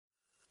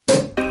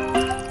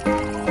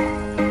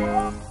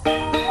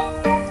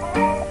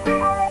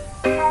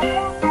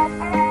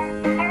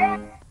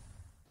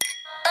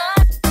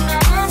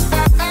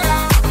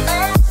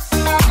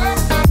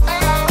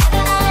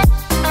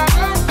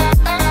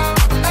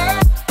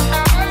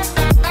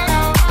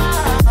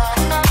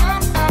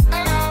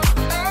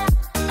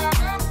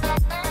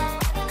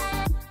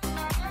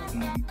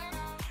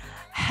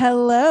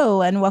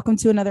everyone. Welcome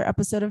to another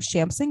episode of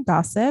Shamps and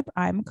Gossip.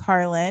 I'm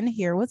Carlin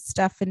here with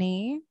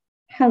Stephanie.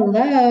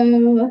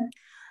 Hello.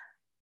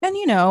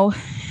 And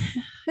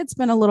it's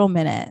been a little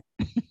minute.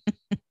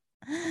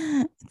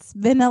 It's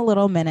been a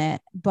little minute,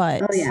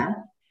 but Oh yeah.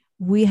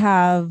 we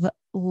have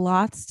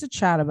lots to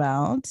chat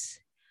about,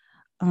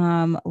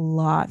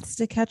 lots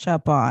to catch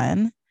up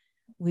on.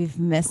 We've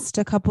missed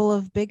a couple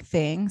of big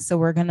things, so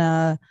we're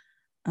gonna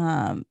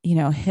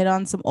hit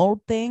on some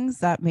old things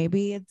that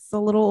maybe it's a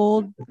little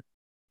old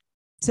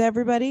to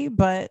everybody,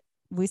 but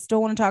we still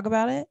want to talk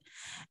about it.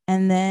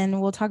 And then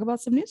we'll talk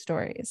about some news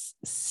stories.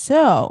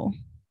 So,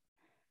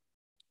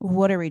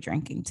 what are we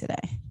drinking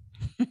today?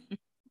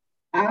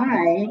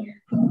 I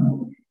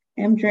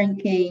am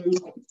drinking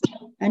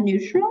a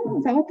neutral.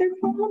 Is that what they're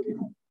called?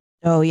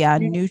 Oh yeah,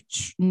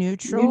 neutral.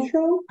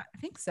 Neutral. I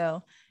think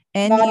so.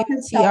 Vodka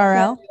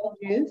NUTRL.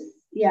 juice.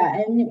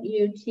 Yeah,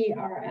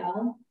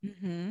 NUTRL.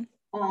 Mm-hmm.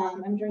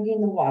 I'm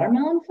drinking the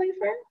watermelon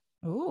flavor.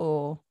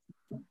 Oh,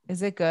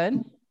 is it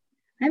good?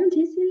 I haven't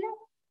tasted it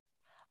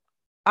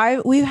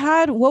yet. We've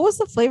had, what was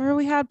the flavor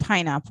we had?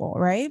 Pineapple,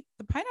 right?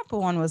 The pineapple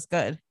one was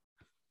good.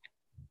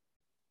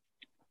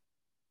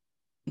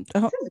 This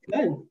is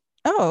good.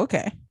 Oh,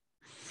 okay.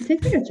 It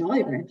tastes like a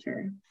Jolly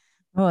Rancher.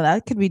 Oh,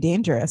 that could be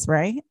dangerous,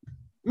 right?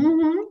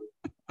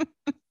 Mm-hmm.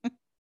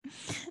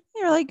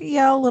 You're like,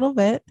 yeah, a little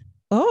bit.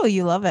 Oh,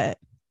 you love it.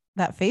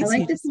 That face. I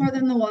like this more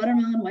than the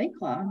watermelon White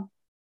Claw.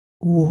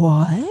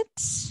 What?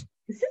 This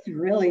is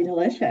really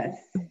delicious.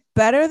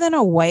 Better than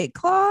a White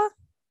Claw?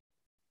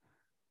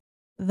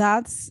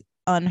 That's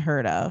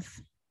unheard of.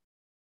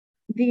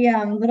 The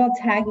little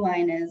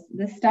tagline is,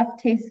 "The stuff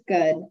tastes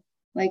good,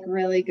 like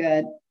really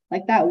good.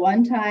 Like that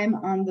one time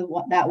on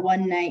that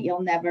one night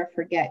you'll never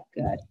forget.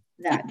 Good,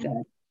 that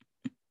good."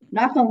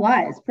 Not gonna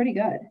lie, it's pretty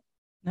good.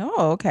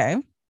 Oh, okay.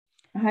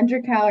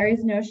 100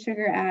 calories, no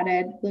sugar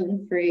added,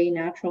 gluten-free,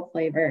 natural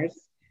flavors,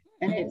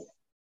 and it's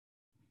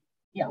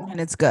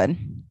good.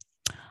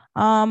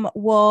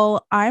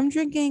 Well, I'm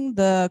drinking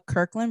the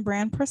Kirkland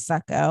brand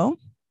Prosecco.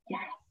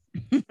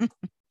 Yeah.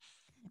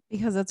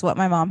 Because it's what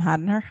my mom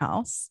had in her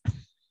house.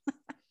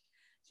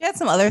 She had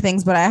some other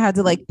things, but I had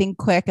to think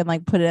quick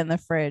and put it in the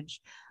fridge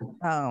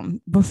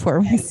before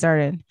we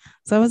started.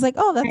 So I was like,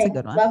 oh, that's a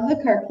good one. Love the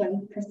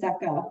Kirkland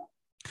Prosecco.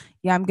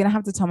 Yeah, I'm gonna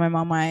have to tell my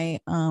mom I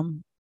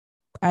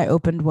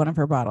opened one of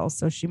her bottles,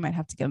 so she might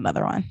have to get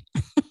another one.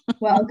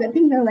 Well, good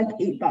thing they're like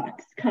 $8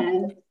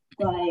 because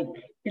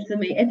it's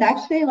amazing. It's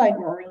actually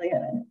really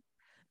good.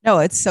 No,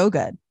 it's so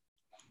good.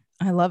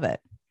 I love it.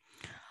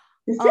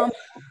 This is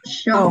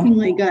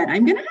shockingly good.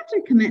 I'm gonna have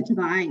to commit to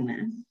buying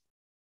this.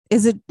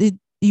 Is it? Did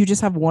you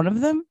just have one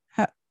of them?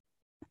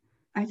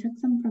 I took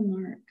some from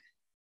Mark.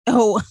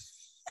 Oh,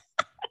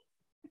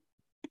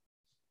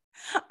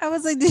 I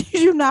was like, did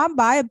you not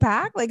buy a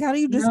pack? How do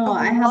you just? No,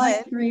 I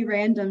have 3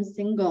 random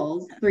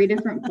singles, 3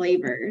 different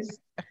flavors.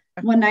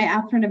 One night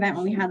after an event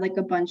when we had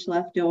a bunch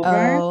left over,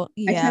 oh,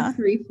 yeah. I took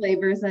 3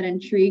 flavors that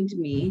intrigued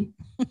me.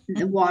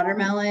 The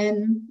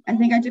watermelon. I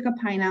think I took a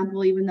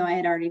pineapple, even though I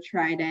had already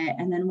tried it,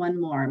 and then one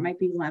more. It might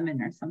be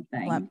lemon or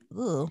something.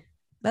 Ooh,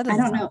 I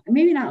don't know.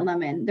 Maybe not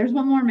lemon. There's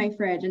one more in my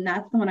fridge, and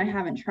that's the one I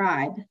haven't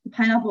tried. The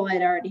pineapple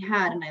I'd already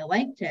had, and I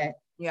liked it.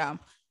 Yeah.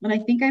 And I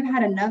think I've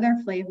had another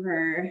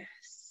flavor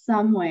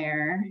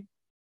somewhere,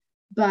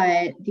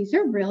 but these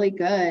are really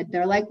good.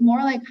 They're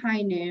more like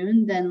High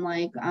Noon than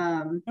like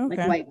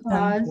White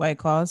Claws. White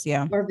Claws,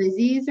 yeah. Or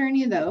Vizzies or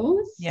any of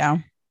those. Yeah.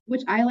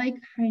 Which I like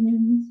High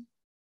Noons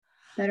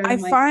better than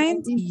I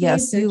find,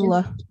 yes, you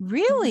love.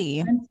 Really?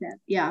 Expensive.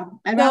 Yeah.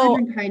 I'd rather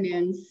drink High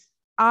Noons.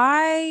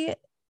 I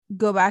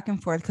go back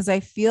and forth because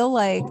I feel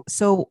like,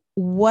 so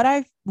what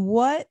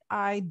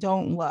I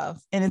don't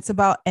love, and it's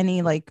about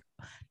any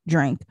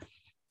drink,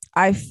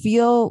 I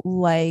feel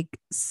like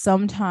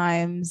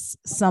sometimes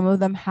some of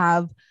them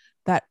have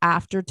that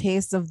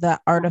aftertaste of the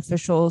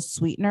artificial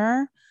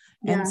sweetener.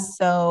 Yeah. And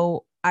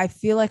so I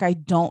feel like I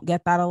don't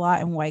get that a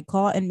lot in White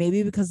Claw, and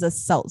maybe because the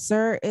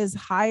seltzer is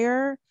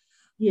higher.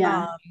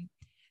 Yeah.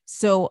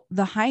 So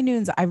the High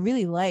Noons I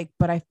really like,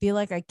 but I feel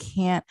like I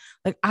can't,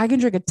 I can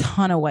drink a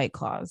ton of White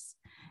Claws,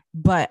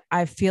 but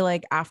I feel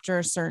like after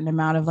a certain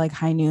amount of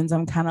High Noons,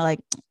 I'm kind of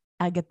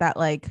I get that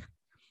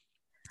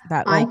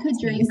that I could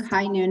drink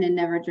High Noon and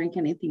never drink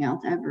anything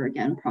else ever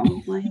again,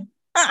 probably.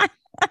 But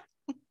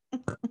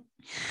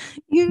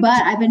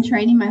I've been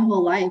training my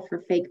whole life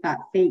for fake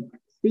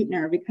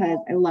sweetener because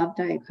I love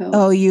Diet Coke.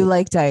 Oh, you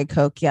like Diet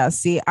Coke? Yeah.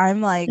 See, I'm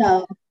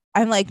no,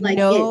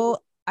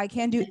 I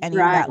can't do any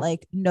of that.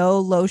 No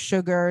low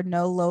sugar,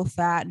 no low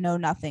fat, no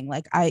nothing.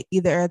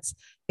 Either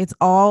it's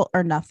all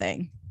or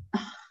nothing.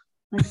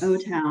 Like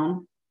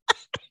O-Town.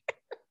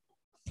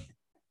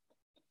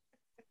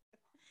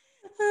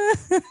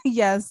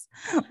 Yes,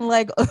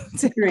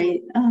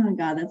 great. Oh my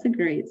god, that's a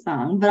great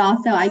song. But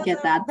also I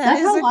get that. That's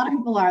how a lot of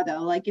people are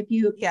though. If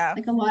you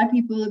a lot of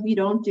people, if you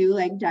don't do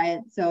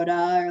diet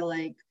soda or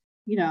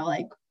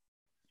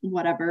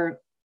whatever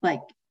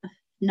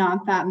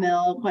non-fat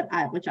milk,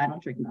 which I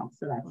don't drink milk,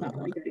 so that's not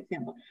really a good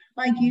example.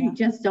 Like you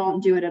just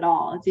don't do it at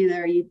all. It's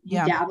either you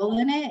dabble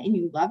in it and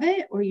you love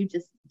it, or you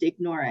just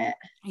ignore it.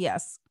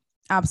 Yes,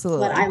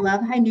 absolutely. But I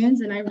love high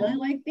noons and I really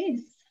like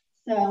these.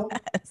 So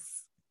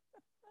yes.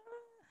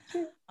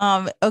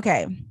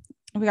 Okay,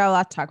 we got a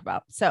lot to talk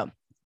about. So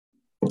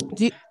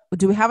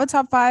do we have a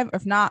top 5?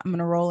 If not, I'm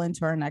gonna roll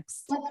into our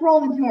next. Let's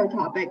roll into our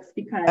topics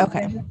because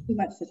there's just too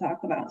much to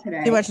talk about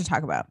today. Too much to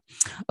talk about.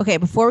 Okay,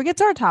 before we get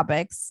to our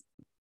topics,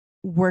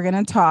 we're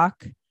gonna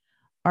talk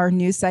our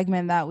new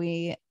segment that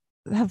we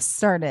have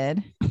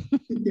started.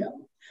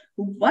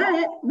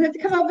 What? We have to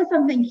come up with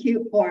something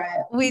cute for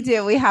it. We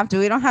do. We have to.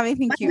 We don't have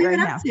anything cute right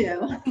now.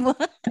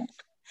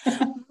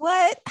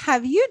 What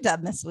have you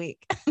done this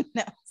week?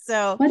 No.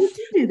 So what did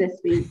you do this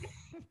week?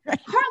 Right.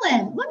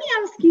 Carlin, let me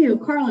ask you,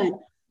 Carlin,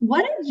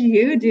 what did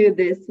you do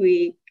this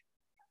week?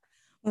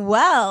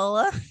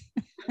 Well,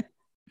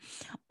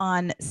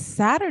 on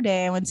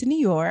Saturday, I went to New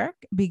York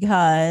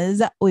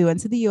because we went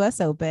to the US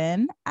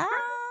Open.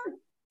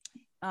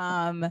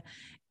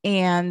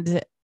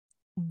 And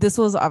this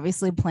was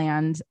obviously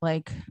planned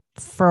like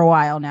for a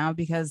while now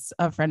because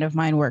a friend of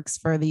mine works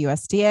for the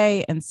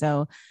USTA. And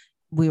so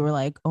we were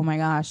like, oh my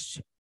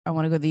gosh, I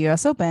want to go to the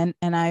US Open.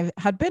 And I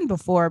had been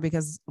before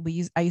because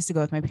I used to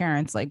go with my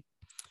parents like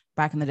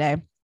back in the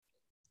day.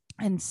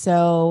 And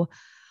so,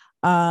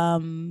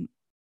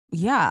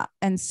 yeah.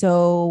 And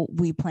so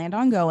we planned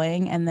on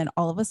going. And then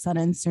all of a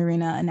sudden,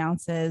 Serena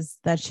announces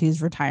that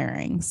she's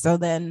retiring. So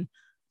then,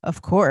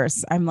 of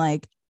course, I'm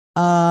like,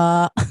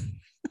 I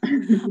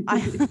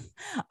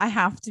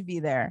have to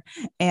be there.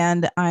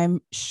 And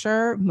I'm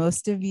sure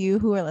most of you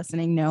who are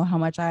listening know how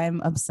much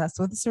I'm obsessed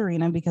with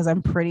Serena because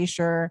I'm pretty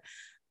sure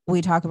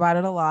we talk about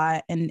it a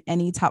lot. And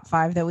any top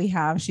 5 that we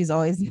have, she's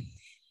always,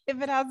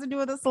 if it has to do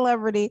with a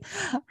celebrity,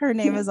 her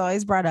name is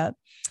always brought up.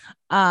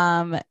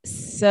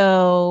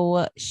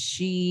 So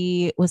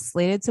she was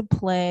slated to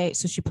play.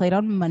 So she played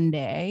on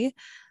Monday.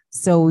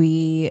 So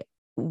we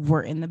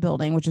were in the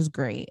building, which is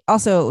great.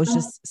 Also, it was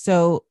just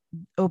so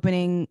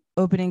opening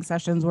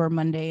sessions were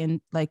Monday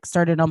and like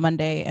started on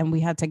Monday, and we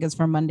had tickets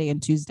for Monday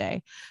and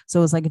Tuesday. So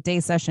it was like a day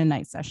session,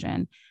 night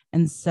session.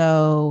 And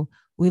so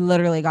we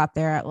literally got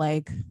there at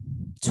like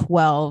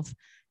 12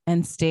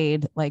 and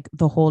stayed like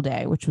the whole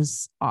day, which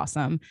was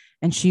awesome.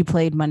 And she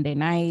played Monday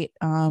night.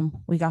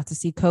 We got to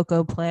see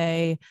Coco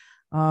play,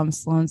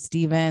 Sloane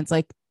Stevens,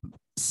 like,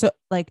 so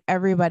like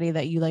everybody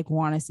that you like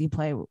want to see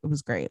play. It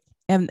was great.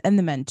 And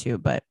the men too,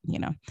 but you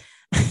know,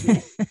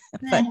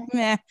 but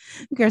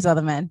who cares about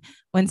the men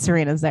when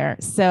Serena's there?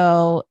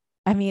 So,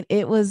 I mean,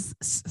 it was,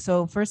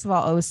 so first of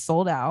all, it was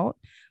sold out,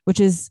 which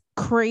is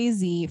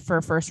crazy for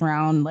a first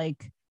round,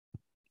 like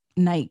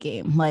night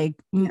game. Like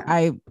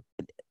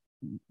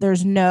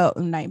there's no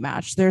night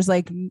match. There's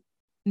like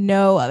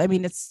no, I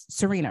mean, it's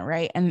Serena,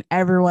 right? And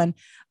everyone,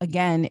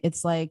 again,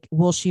 it's like,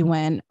 will she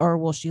win or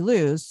will she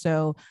lose?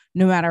 So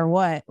no matter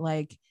what,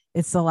 like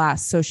it's the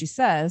last. So she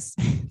says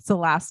it's the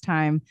last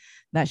time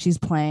that she's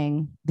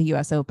playing the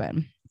US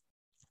Open.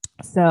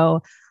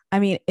 So, I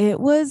mean, it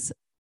was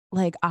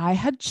like, I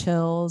had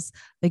chills.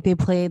 Like they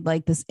played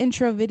like this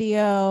intro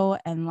video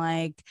and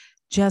like,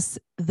 just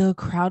the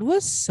crowd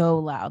was so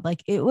loud.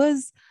 Like it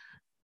was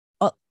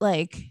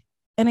like,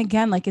 and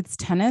again, like it's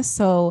tennis.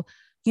 So,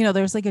 you know,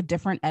 there's like a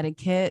different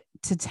etiquette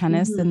to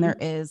tennis than there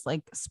is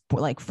like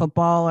like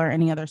football or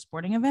any other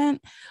sporting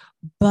event.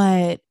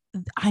 But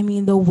I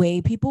mean, the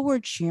way people were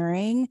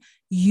cheering,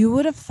 you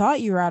would have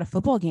thought you were at a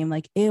football game.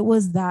 Like it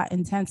was that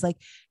intense. Like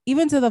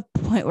even to the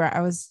point where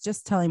I was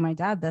just telling my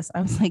dad this,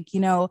 I was like, you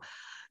know,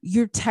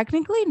 you're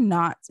technically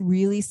not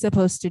really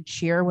supposed to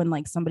cheer when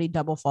like somebody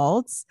double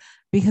faults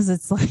because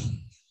it's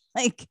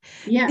like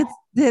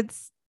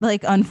it's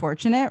like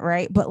unfortunate,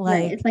 right? But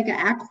like it's like an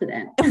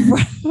accident.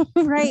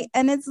 Right.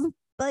 And it's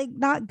like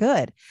not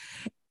good.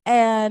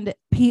 And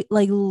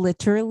like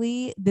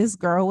literally this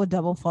girl would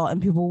double fault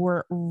and people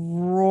were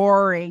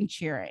roaring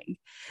cheering.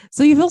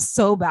 So you feel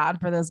so bad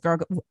for this girl.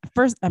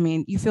 First, I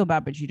mean, you feel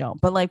bad, but you don't.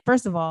 But like,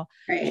 first of all,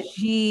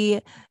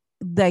 she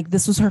like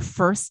this was her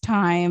first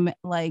time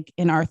like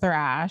in Arthur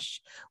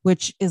Ashe,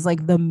 which is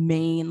like the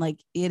main,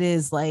 like it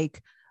is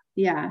like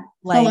like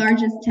the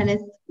largest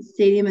tennis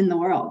stadium in the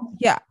world.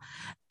 Yeah.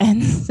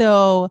 And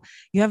so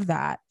you have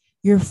that.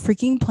 You're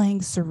freaking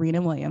playing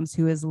Serena Williams,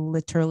 who is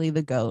literally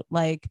the GOAT,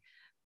 like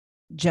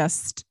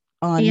just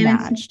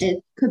unmatched. And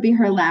it could be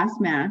her last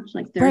match.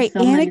 Like there's right.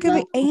 So and many it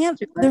could be, and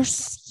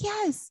there's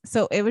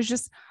So it was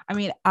just, I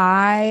mean,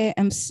 I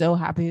am so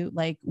happy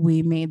like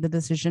we made the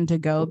decision to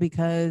go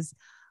because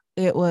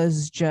it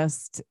was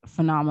just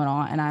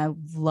phenomenal and I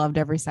loved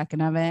every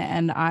second of it.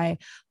 And I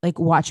like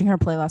watching her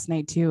play last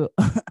night too.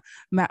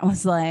 Matt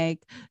was like,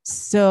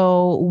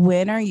 so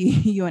when are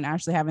you and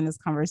Ashley having this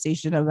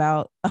conversation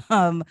about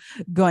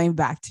going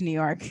back to New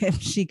York if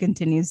she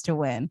continues to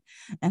win?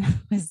 And I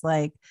was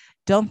like,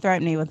 don't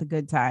threaten me with a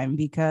good time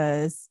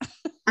because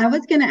I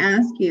was going to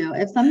ask you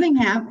if something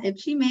happens, if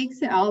she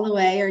makes it all the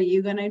way, are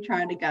you going to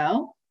try to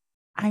go?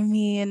 I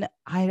mean,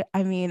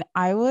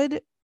 I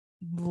would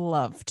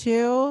love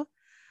to.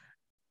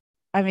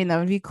 I mean, that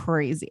would be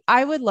crazy.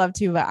 I would love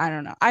to, but I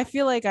don't know. I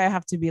feel like I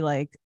have to be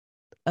like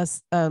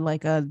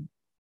like an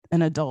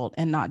adult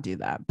and not do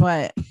that.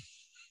 But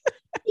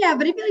Yeah,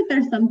 but I feel like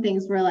there's some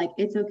things where like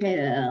it's okay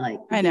to like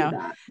I do know,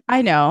 that.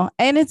 I know,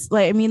 and it's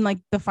like I mean, like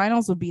the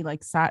finals will be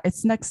like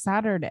it's next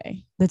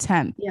Saturday, the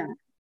 10th. Yeah.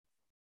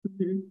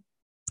 Mhm.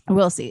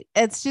 We'll see.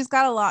 She's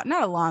got a lot,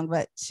 not a long,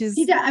 but she's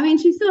I mean,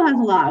 she still has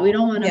a lot. We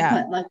don't want to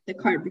yeah. put like the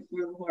cart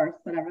before the horse,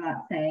 whatever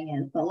that saying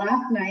is. But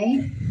last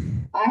night,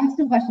 I have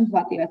some questions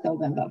about the US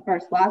Open. But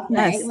first, last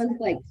night Yes. was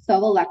like so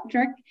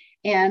electric,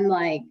 and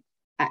I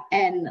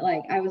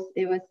was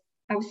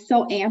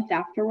so amped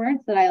afterwards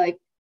that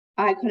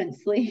I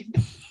couldn't sleep.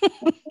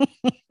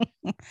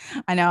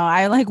 I know.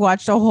 I like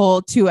watched a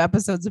whole 2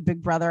 episodes of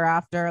Big Brother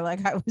after.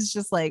 Like I was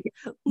just like,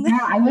 Yeah,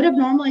 I would have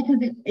normally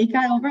because it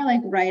got over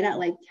like right at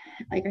like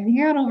I think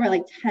it got over at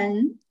like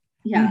 10.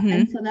 Yeah. mm-hmm.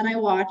 And so then I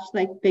watched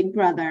like Big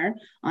Brother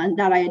on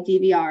that I had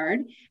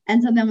DVR'd.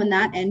 And so then when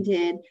that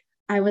ended,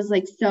 I was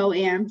like so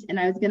amped and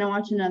I was gonna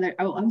watch another.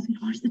 Oh, I was gonna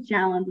watch the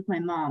challenge with my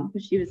mom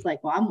because she was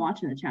like, well, I'm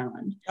watching the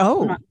challenge. I'm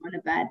Oh, not going to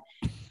bed.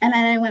 And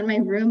then I went in my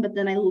room, but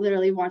then I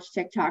literally watched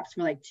TikToks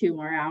for like 2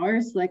 more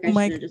hours. So, like I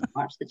should have just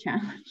watched the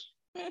challenge.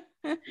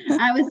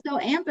 I was so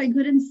amped I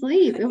couldn't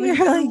sleep. It was You're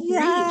so like, great.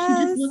 yes. She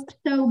just looked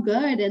so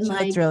good and She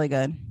like looked really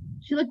good.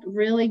 she looked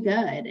really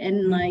good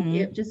and like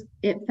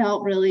it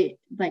felt really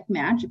like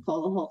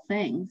magical the whole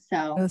thing. It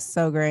So was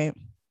so great.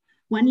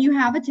 when you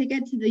have a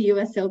ticket to the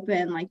US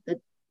Open, like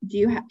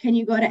can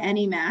you go to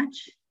any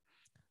match?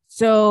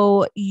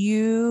 So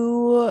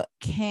you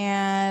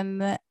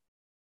can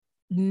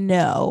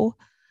no.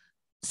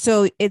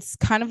 So it's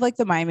kind of like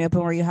the Miami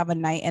Open where you have a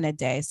night and a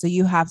day. So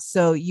you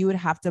would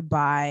have to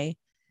buy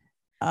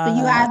So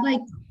you had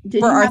like did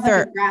for you have Arthur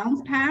like a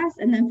grounds pass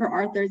and then for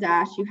Arthur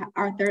Ashe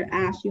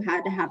you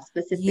had to have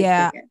specific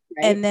tickets,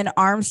 right? And then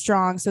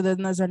Armstrong. So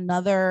then there's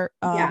another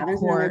there's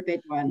court, another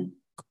big one,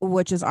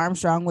 which is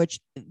Armstrong,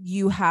 which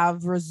you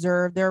have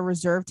reserved. There are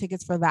reserved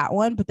tickets for that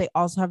one, but they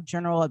also have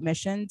general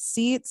admission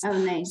seats. Oh,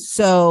 nice.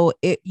 So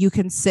you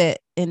can sit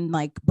in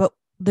like, but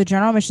the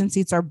general admission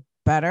seats are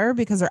better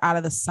because they're out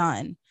of the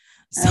sun.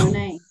 So,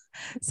 nice.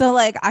 So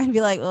like I'd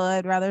be like, well,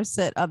 I'd rather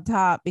sit up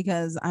top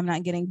because I'm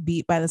not getting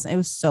beat by this. It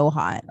was so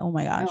hot. Oh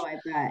my gosh. Oh, I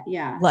bet.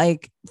 Yeah.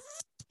 Like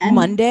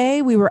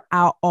Monday we were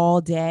out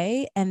all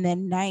day and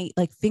then night,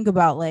 like think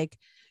about like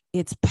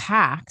it's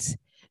packed.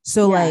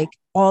 So like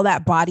all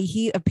that body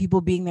heat of people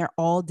being there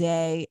all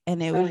day.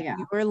 And it was,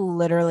 we were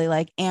literally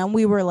like, and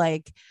we were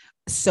like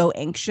so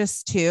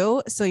anxious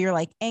too. So you're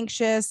like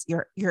anxious,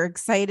 you're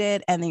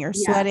excited, and then you're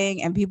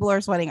sweating and people are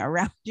sweating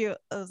around you.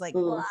 I was like,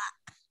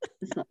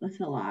 that's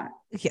a lot.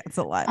 Yeah, it's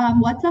a lot.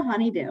 What's a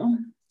honeydew?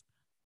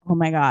 Oh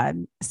my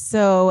God.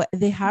 So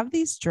they have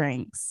these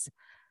drinks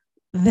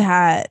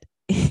that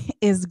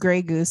is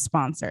Grey Goose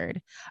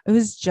sponsored. I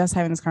was just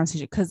having this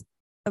conversation because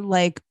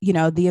like, you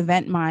know, the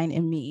event mind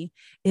in me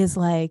is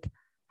like,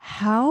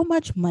 how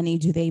much money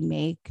do they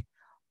make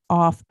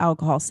off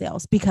alcohol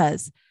sales?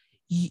 Because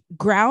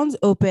grounds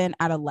open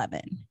at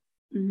 11.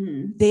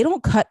 Mm-hmm. They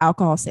don't cut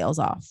alcohol sales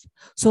off.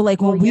 So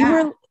like when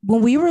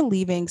we were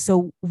leaving,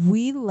 so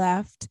we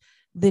left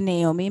the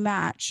Naomi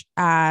match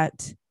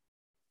at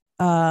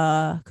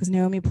because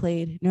Naomi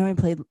played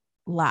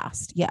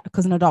last. Yeah,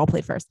 because Nadal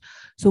played first.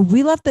 So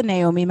we left the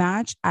Naomi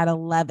match at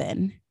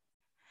 11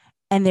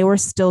 and they were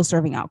still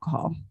serving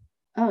alcohol.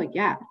 Oh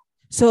yeah.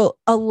 So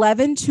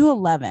 11 to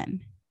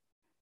 11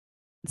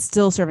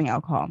 still serving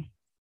alcohol.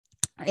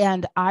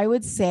 And I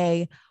would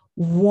say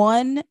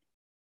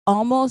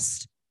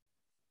almost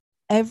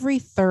every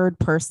third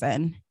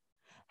person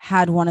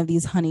had one of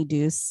these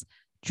honeydews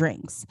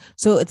drinks.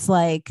 So it's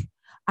like,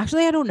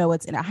 actually, I don't know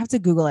what's in it. I have to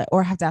Google it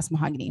or I have to ask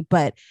Mahogany.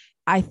 But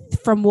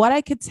from what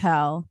I could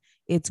tell,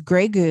 it's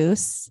Grey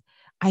Goose.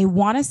 I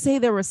want to say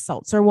there was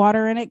seltzer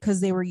water in it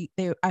because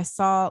I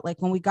saw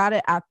like when we got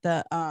it at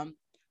the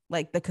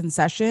like the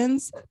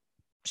concessions,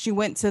 she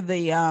went to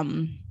the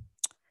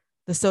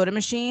soda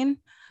machine.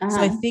 So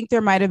I think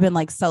there might have been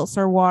like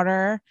seltzer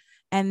water.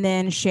 And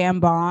then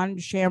Chambord,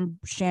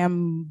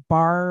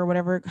 or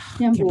whatever.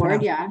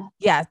 Chambord, yeah.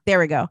 Yeah, there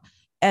we go.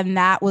 And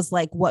that was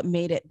like what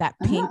made it that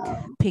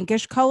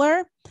pinkish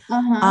color.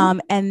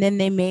 And then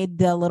they made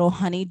the little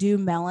honeydew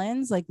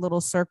melons, like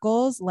little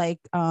circles, like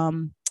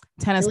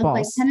tennis balls.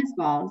 Like tennis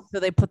balls. So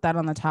they put that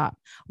on the top.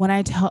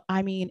 And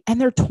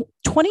they're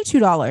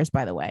 $22,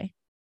 by the way.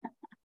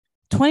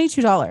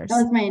 $22. That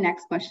was my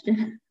next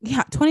question.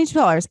 Yeah,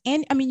 $22.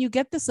 And I mean, you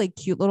get this like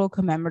cute little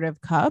commemorative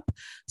cup.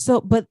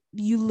 So, but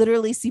you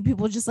literally see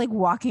people just like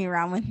walking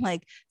around with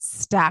like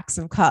stacks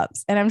of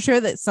cups. And I'm sure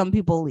that some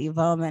people leave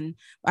them. And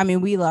I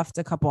mean, we left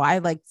a couple.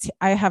 I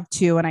have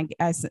two, and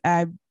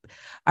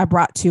I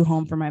brought two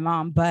home for my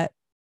mom. But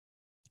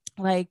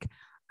like,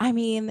 I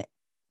mean,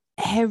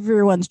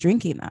 everyone's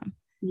drinking them.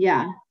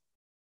 Yeah.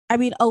 I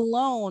mean,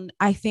 alone,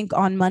 I think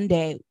on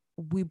Monday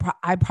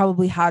I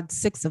probably had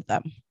 6 of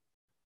them.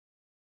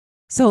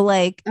 So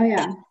like, oh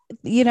yeah,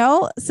 you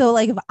know, so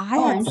like if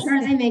I'm sure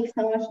they make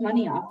so much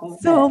money off of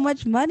so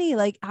much money.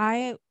 Like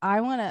I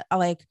want to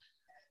like,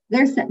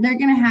 They're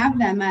gonna have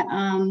them at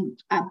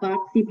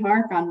Boxy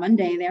Park on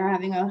Monday. They're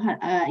having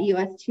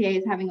USTA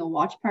is having a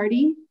watch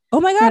party.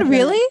 Oh my God,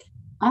 really?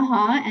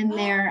 And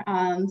they're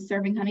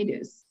serving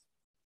honeydews.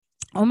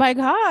 Oh my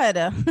God.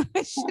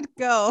 I should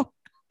go.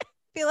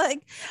 Feel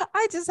like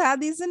I just had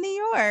these in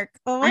New York.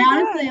 Oh my God.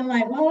 Honestly am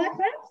like, well, that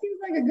kind of seems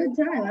like a good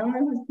time. I don't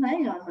know who's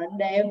playing on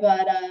Monday,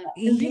 but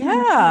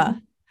yeah.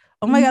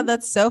 Oh my God,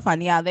 that's so fun.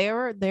 Yeah, they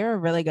were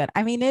really good.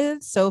 I mean,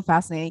 it's so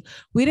fascinating.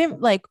 We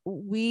didn't like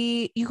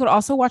you could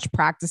also watch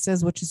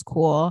practices, which is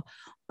cool.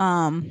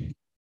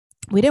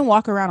 We didn't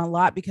walk around a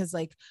lot because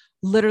like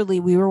literally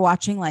we were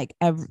watching like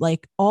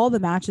all the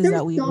matches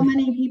that we so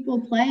many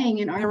people playing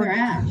in Arthur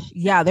Ashe.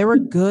 Yeah, they were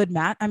good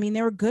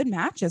they were good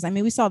matches. I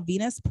mean, we saw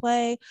Venus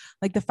play.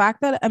 Like the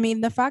fact that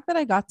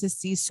I got to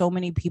see so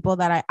many people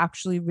that I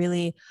actually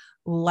really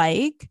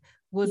like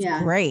was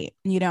great,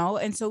 you know.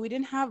 And so we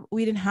didn't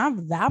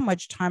have that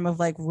much time of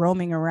like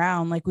roaming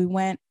around. Like we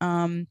went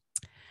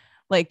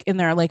like in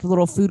their like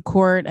little food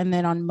court, and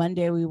then on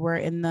Monday we were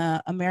in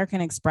the American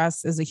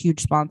Express is a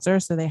huge sponsor,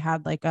 so they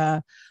had like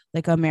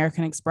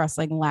American Express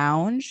like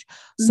lounge,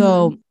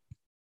 so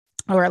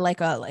or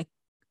like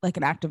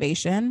an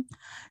activation.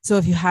 So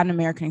if you had an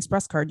American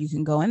Express card, you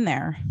can go in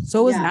there. So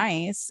it was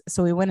nice.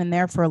 So we went in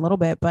there for a little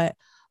bit, but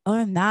other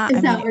than that,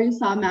 is that where you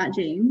saw Matt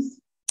James?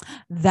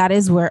 That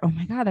is where, oh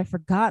my God, I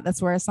forgot.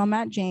 That's where I saw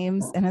Matt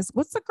James and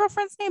what's the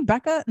girlfriend's name?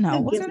 Becca? No,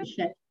 what's her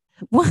name?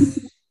 What?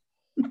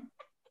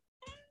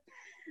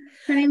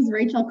 Her name's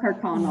Rachel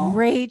Kirkconnell.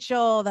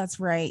 Rachel, that's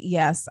right.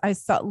 Yes, I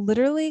saw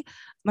literally.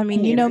 I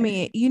mean, you know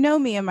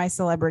me and my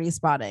celebrity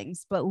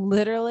spottings, but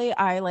literally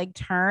I like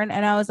turned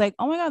and I was like,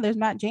 oh my God, there's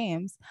Matt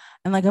James.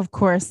 And like, of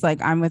course,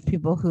 like I'm with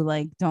people who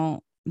like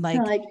don't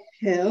like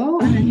who,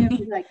 and then you have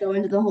to like go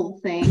into the whole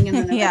thing, and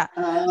then like,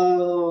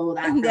 oh,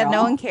 that girl. Yeah,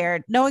 no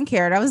one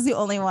cared. I was the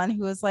only one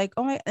who was like,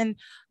 oh my, and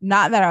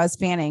not that I was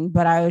fanning,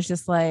 but I was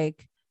just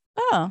like,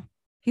 oh,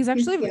 he's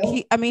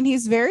actually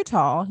he's very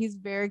tall, he's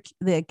very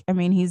like, I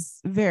mean, he's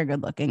very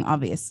good looking,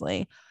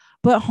 obviously,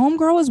 but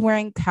homegirl was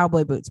wearing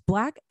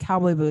black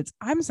cowboy boots.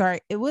 I'm sorry,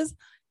 it was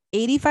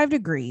 85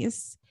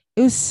 degrees.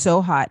 It was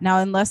so hot. Now,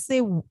 unless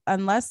they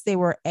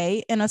were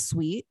in a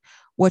suite,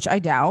 which I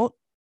doubt,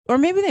 or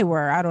maybe they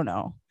were, I don't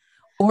know.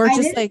 Or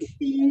just like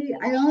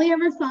I only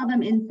ever saw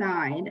them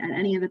inside at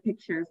any of the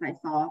pictures I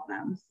saw of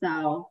them.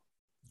 So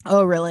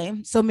oh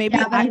really? So maybe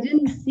but I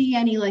didn't see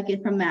any like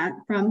it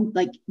from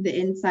like the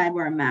inside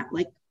where I'm at.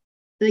 Like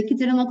it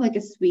didn't look like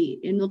a suite.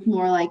 It looked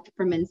more like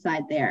from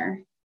inside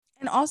there.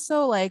 And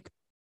also like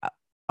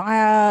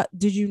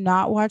did you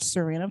not watch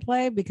Serena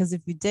play? Because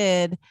if you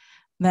did,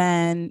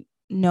 then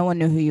no one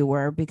knew who you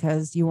were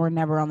because you were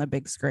never on the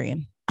big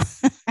screen.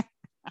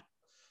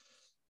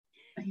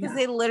 Because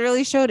they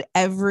literally showed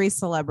every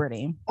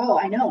celebrity. Oh,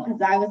 I know. Because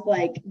I was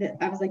like, this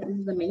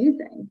is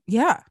amazing.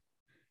 Yeah,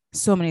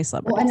 so many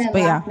celebrities. Well, and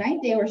then last night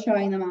they were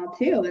showing them all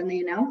too, and the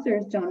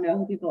announcers don't know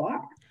who people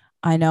are.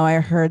 I know. I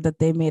heard that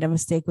they made a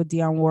mistake with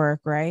Dionne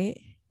Warwick,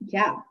 right?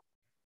 Yeah.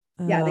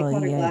 Yeah, they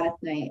called her Gladys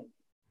Knight,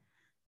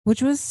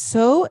 which was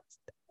so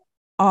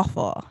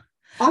awful.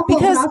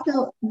 Because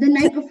also the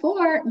night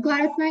before,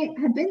 Gladys Knight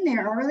had been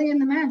there early in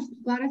the match.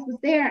 Gladys was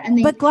there, and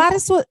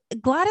Gladys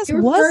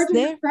was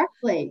there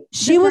correctly.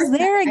 She was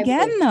there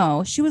again,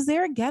 though. She was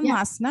there again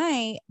last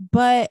night,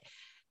 but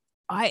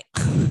they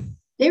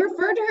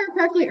referred to her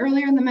correctly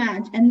earlier in the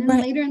match, and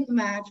then later in the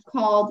match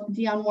called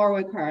Dionne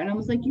Warwick her, and I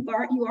was like, you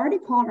already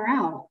called her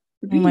out.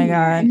 Oh my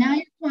God! And now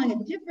you're calling a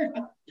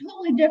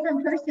totally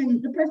different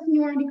person, the person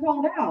you already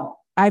called out.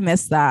 I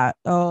miss that.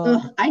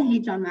 I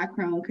hate John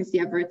Macron and Chrissy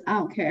Everett. I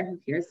don't care who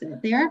hears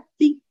it. They are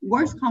the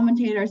worst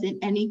commentators in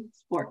any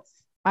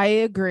sports. I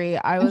agree.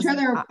 I'm sure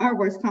there are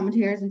worse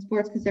commentators in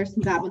sports because there's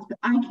some bad ones, but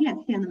I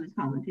can't stand them as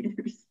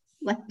commentators.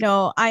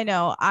 No, I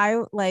know.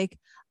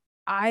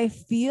 I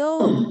feel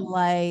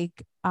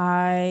like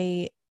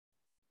I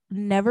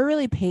never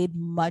really paid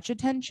much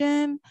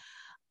attention,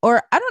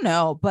 or I don't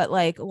know, but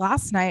like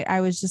last night I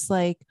was just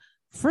like,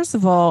 first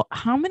of all,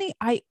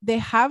 they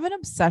have an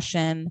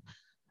obsession.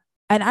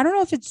 And I don't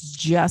know if it's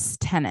just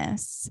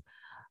tennis,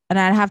 and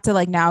I'd have to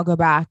like now go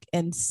back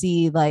and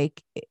see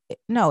like,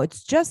 no,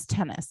 it's just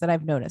tennis that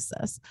I've noticed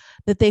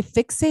that they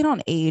fixate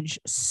on age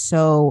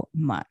so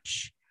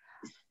much.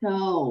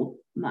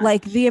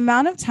 Like the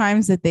amount of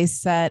times that they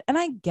said, and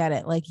I get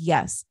it, like,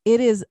 yes, it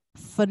is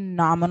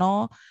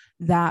phenomenal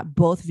that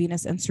both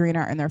Venus and Serena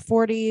are in their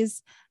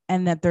 40s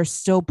and that they're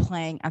still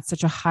playing at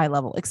such a high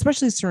level,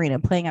 especially Serena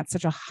playing at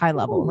such a high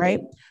level,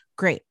 right?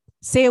 Great.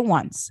 Say it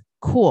once.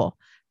 Cool.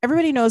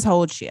 Everybody knows how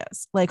old she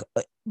is. Like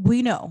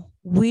we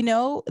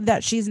know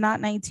that she's not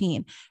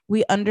 19.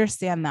 We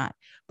understand that.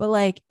 But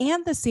like,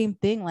 and the same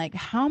thing, like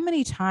how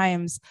many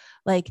times,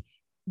 like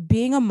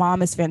being a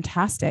mom is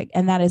fantastic.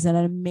 And that is an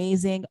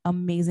amazing,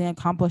 amazing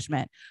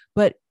accomplishment.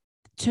 But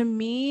to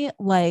me,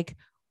 like,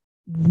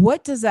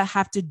 what does that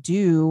have to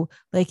do?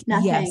 Like,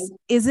 nothing. Yes.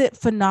 Is it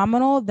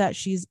phenomenal that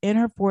she's in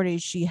her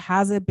 40s? She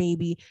has a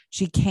baby.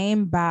 She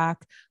came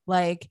back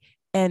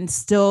and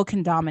still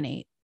can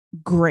dominate.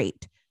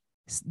 Great.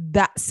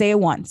 That say it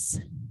once.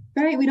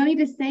 Right. We don't need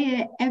to say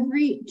it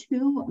every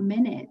 2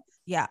 minutes.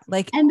 Yeah.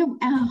 Like, And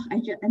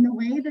and the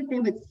way that they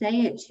would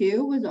say it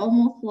too was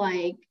almost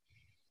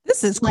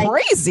this is like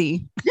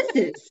crazy. this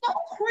is so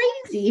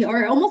crazy,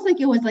 or almost like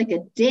it was like a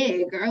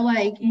dig, or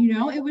like,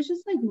 it was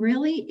just like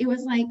really, it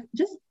was like,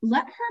 just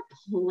let her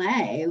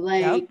play.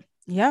 Like, Yep.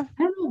 Yeah.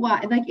 I don't know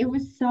why. Like, it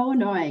was so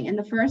annoying. And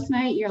the first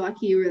night, you're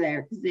lucky you were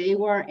there because they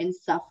were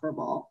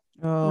insufferable.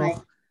 Like,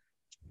 Oh,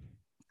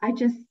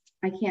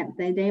 I can't.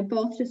 They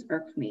both just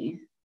irked me.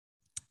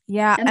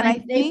 yeah. And And I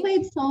like, they think,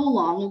 played so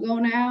long ago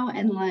now,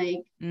 and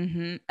like,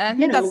 and I think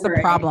get that's the over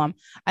it. problem.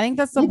 I think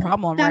that's the Like,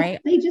 problem, right?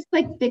 they just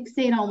like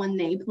fixate on when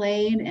they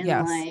played, and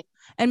Yes. like,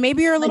 And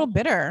maybe you're a like little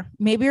bitter.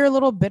 Maybe you're a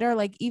little bitter,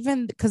 like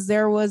even because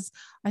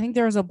I think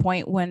there was a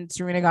point when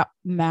Serena got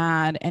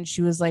mad and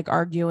she was like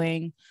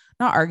arguing,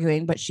 not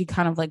arguing, but she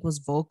kind of like was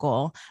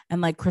vocal. And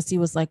like Chrissy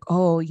was like,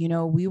 oh,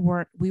 we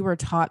were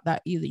taught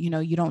that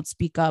you don't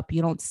speak up,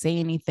 you don't say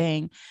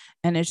anything.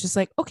 And it's just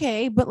like,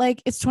 okay, but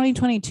like it's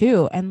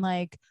 2022. And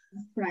like,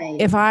 right,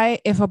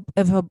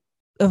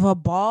 if a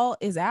ball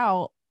is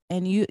out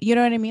and you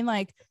know what I mean?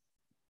 Like,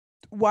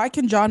 why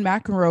can John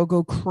McEnroe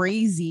go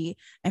crazy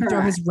and throw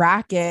correct. his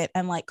racket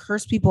and like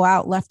curse people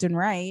out left and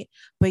right,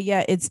 but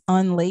yet it's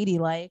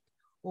unladylike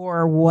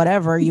or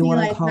whatever To you be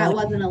want to like, call that it?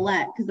 wasn't a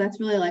let, because that's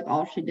really like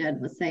all she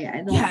did was say,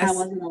 that Yes,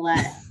 wasn't a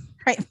let.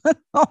 right. That's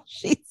all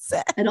she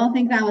said. I don't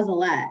think that was a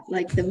let.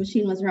 Like, the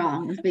machine was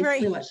wrong, was Right,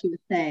 basically what she was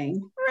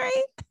saying.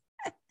 right.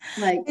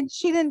 Like, And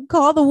she didn't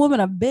call the woman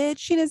a bitch.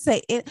 She didn't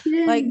say it.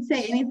 she Like, didn't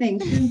say anything.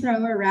 She didn't throw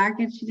a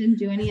racket. She didn't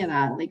do any of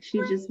that. Like, she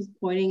just was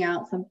pointing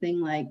out something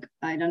like,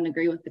 I don't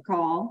agree with the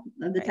call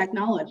of the right.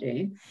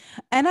 technology.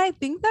 And I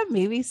think that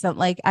maybe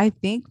I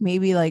think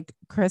maybe like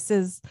Chris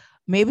is,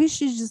 maybe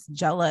she's just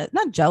jealous,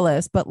 not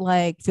jealous, but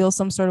like feels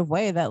some sort of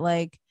way that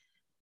like,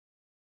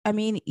 I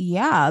mean,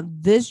 yeah,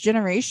 this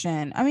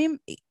generation, I mean,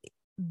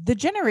 the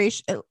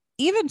generation,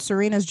 even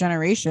Serena's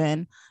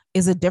generation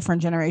is a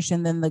different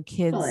generation than the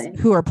kids Really.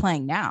 who are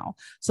playing now.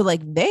 So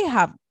like they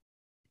have,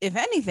 if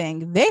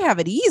anything, they have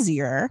it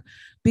easier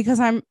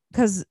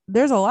because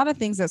there's a lot of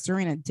things that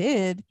Serena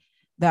did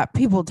that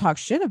people talk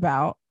shit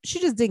about. She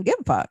just didn't give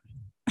a fuck.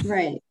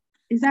 Right.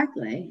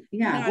 Exactly. You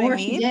know Yeah. what I Or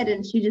she mean? did,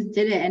 and she just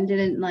did it and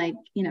didn't, like,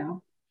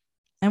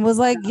 And was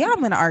like, yeah, I'm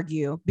going to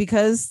argue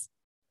because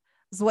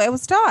it's the way it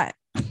was taught.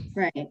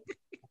 right.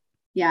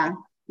 Yeah.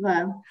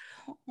 Well,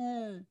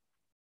 Mm.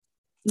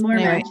 more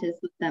Anyway, matches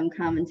with them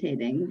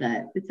commentating,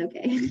 but it's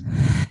okay.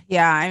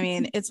 yeah, I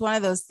mean, it's one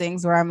of those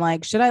things where I'm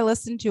like, should I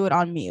listen to it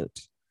on mute?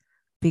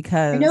 I know,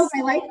 Because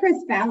I like Chris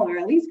Fowler.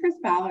 At least Chris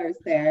Fowler's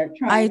there I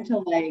trying to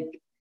like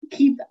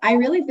I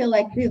really feel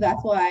like too,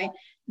 that's why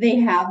they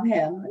have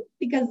him,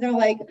 because they're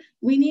like,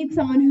 we need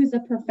someone who's a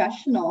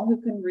professional who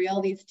can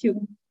reel these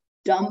two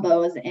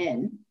dumbos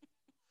in.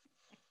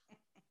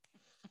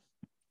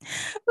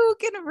 who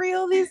can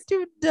reel these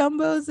two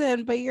dumbos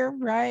in, but you're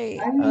right.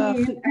 I Ugh.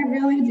 mean, I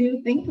really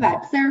do think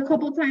that. There are a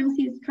couple times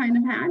he's kind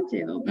of had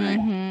to, but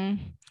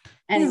Mm-hmm.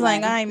 He's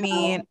like, anyway. I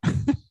mean,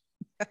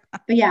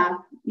 But yeah,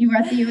 you were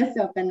at the US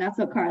Open. That's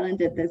what Carlin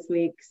did this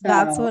week.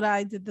 that's So what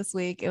I did this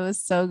week. It was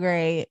so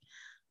great.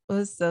 It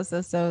was it looked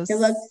so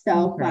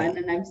so fun, great.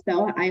 and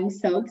I'm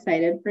so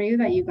excited for you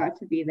that you got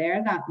to be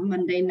there that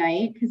Monday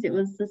night, because it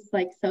was just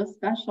like so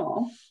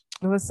special.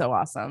 It was so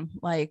awesome.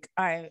 Like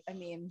I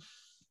mean,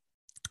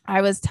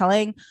 I was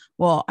telling,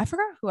 well, I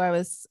forgot who I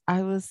was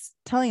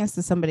telling this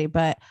to somebody,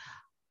 but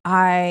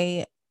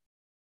I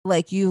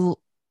like you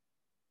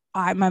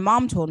my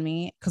mom told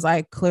me because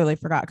I clearly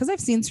forgot because I've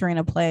seen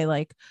Serena play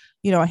like,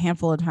 a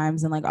handful of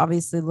times. And like,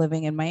 obviously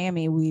living in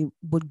Miami, we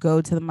would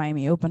go to the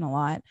Miami Open a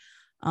lot.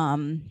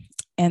 Um,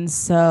 and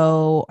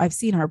so I've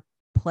seen her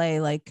play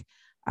like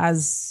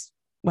as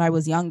when I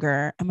was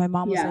younger. And my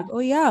mom was Yeah. like, oh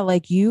yeah,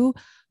 like you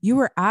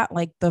were at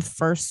like the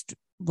first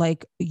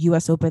like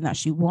US Open that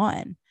she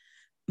won.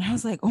 And I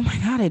was like, oh my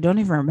God, I don't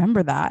even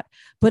remember that.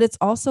 But it's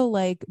also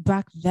like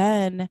back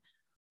then,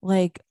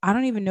 like I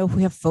don't even know if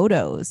we have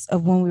photos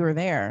of when we were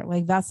there.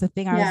 Like that's the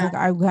thing. I was Yeah. like,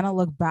 I'm gonna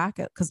look back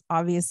at because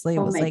obviously it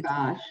Oh was my like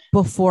gosh.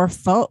 before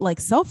phone, like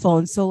cell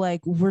phones. So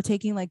like we're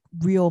taking like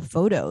real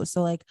photos.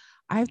 So like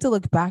I have to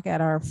look back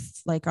at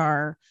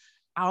our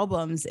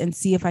albums and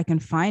see if I can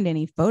find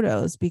any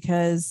photos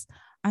because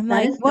I'm That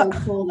like, is what? so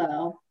cool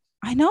though.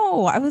 I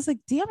know. I was like,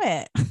 damn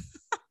it.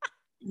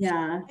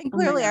 Yeah. And Oh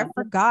my clearly I God.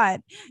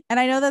 forgot. And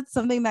I know that's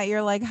something that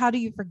you're like, how do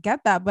you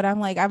forget that? But I'm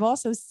like, I've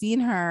also seen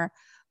her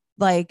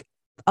like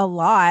a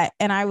lot.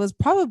 And I was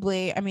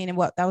probably, I mean,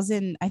 what that was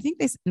in, I think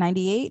they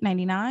 98,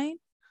 99,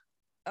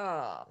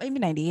 maybe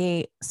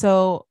 98.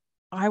 So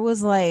I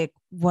was like,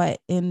 what,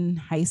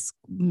 in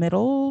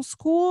middle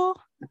school?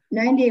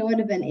 98 would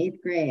have been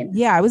eighth grade.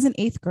 Yeah, I was in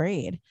eighth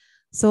grade.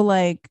 So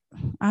like,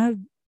 I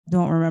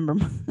don't remember.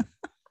 I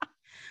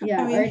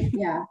Yeah. Or mean,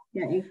 yeah,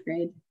 eighth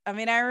grade.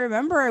 I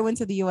remember I went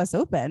to the US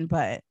Open,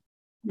 but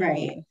I Right.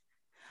 mean,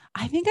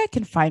 I think I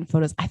can find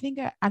photos. I think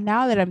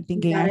now that I'm You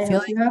thinking, gotta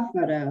hope you have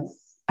photos.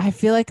 I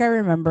feel like I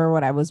remember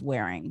what I was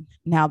wearing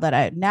now that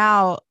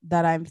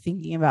I'm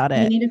thinking about You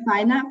it. need to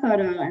find that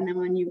photo, and then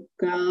when you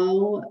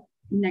go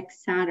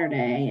next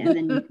Saturday, and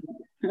then you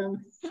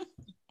can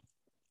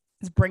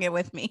Just bring it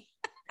with me.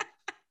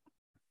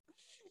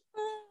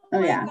 Oh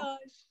my yeah. gosh.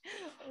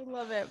 I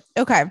love it.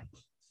 Okay.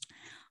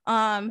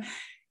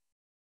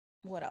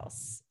 What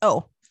else?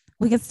 Oh,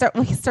 we can start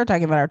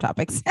talking about our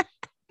topics.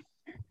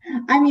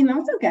 I mean,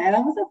 that's okay.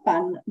 That was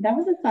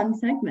a fun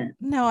segment.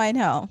 No, I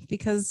know,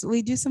 because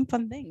we do some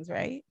fun things,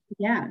 right?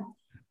 Yeah.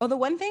 The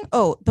one thing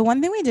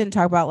we didn't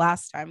talk about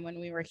last time when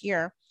we were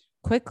here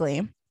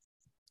quickly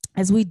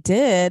is we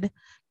did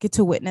get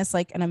to witness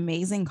like an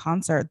amazing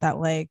concert that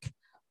like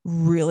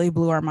really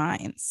blew our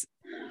minds.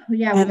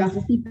 Yeah, we got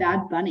to see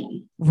Bad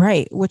Bunny.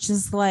 Right, which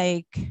is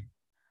like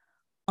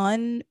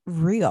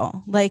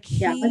unreal. Like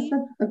that's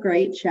a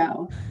great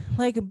show.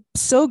 Like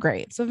so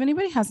great. So if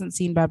anybody hasn't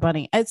seen Bad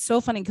Bunny, it's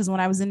so funny because when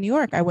I was in New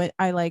York,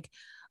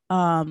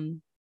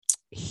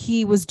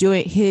 he was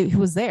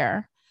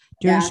there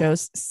doing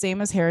shows, same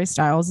as Harry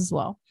Styles as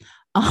well.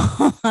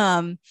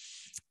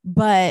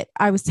 But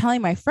I was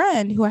telling my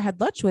friend who I had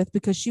lunch with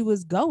because she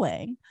was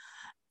going,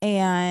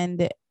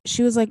 and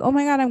she was like, "Oh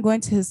my God, I'm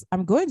going to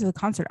the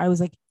concert." I was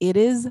like, "It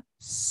is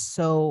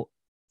so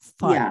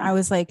fun." Yeah. I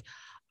was like,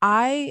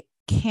 I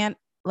can't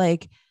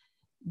like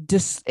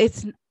just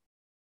it's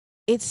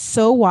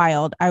so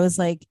wild. I was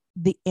like,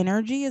 the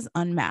energy is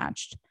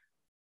unmatched.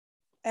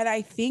 And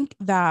I think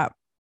that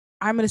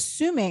I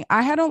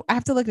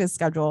have to look at his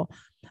schedule.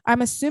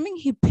 I'm assuming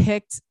he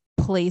picked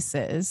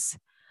places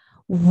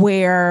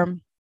where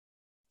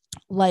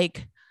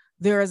like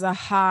there is a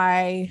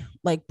high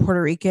like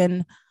Puerto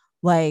Rican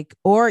like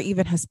or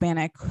even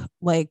Hispanic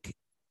like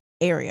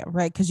area,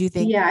 right? Because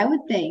I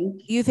would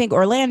think you think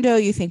Orlando,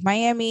 you think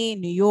Miami,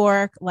 New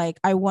York. Like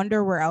I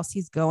wonder where else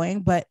he's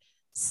going, but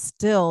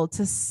still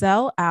to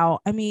sell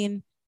out. I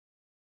mean,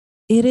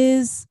 it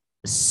is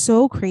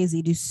so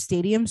crazy. Do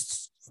stadium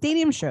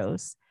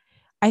shows.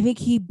 I think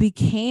he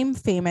became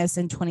famous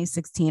in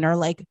 2016 or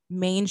like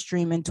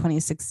mainstream in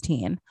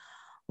 2016.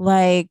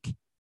 Like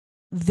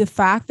the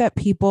fact that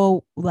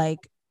people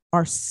like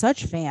are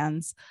such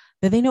fans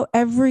that they know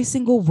every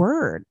single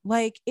word.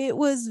 Like it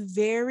was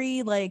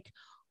very like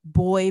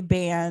boy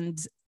band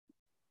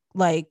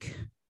like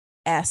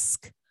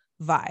esque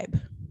vibe.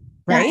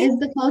 Right? That is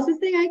the closest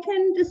thing I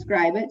can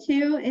describe it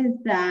to, is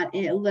that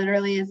it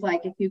literally is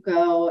like if you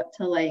go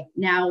to like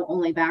now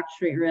only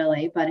Backstreet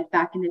really, but if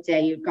back in the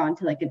day you'd gone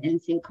to like an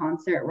NSYNC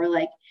concert where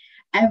like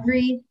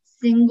every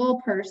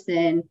single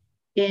person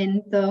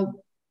in the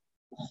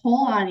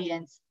whole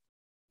audience,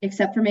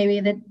 except for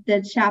maybe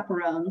the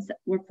chaperones,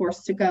 were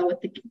forced to go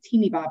with the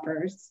teeny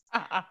boppers.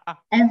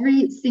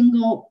 Every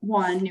single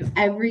one knew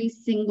every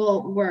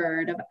single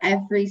word of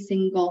every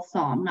single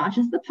song, not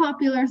just the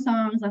popular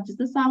songs, not just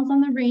the songs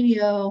on the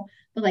radio,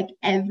 but like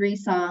every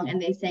song.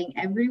 And they sang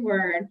every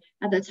word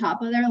at the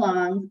top of their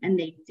lungs, and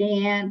they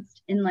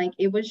danced, and like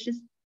it was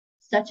just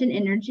such an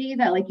energy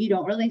that like you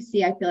don't really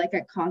see, I feel like,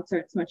 at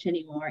concerts much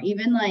anymore.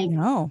 Even like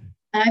no.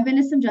 And I've been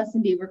to some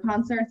Justin Bieber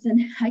concerts,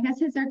 and I guess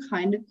his are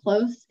kind of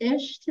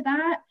close-ish to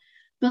that,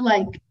 but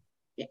like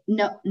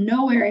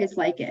nowhere is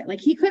like it.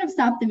 Like he could have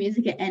stopped the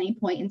music at any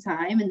point in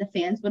time, and the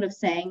fans would have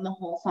sang the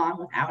whole song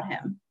without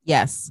him.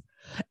 Yes,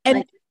 and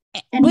like,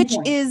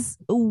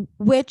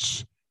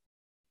 which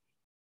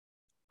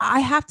I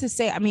have to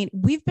say, I mean,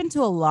 we've been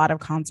to a lot of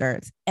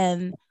concerts,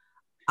 and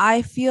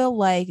I feel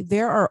like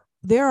there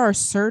are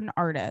certain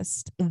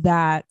artists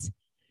that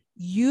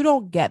you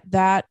don't get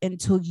that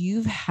until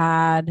you've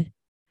had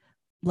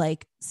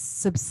like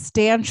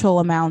substantial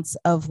amounts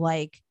of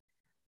like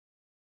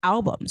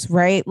albums,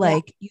 right?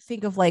 Like you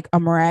think of like a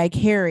Mariah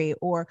Carey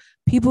or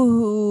people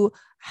who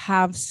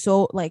have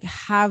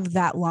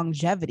that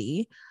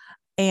longevity.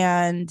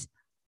 And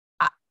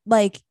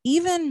like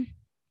even,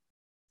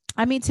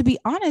 I mean, to be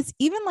honest,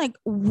 even like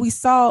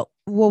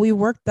we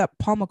worked at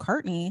Paul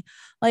McCartney,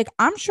 like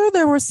I'm sure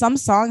there were some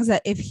songs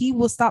that if he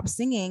will stop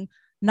singing,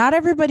 not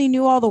everybody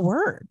knew all the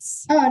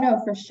words. Oh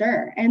no, for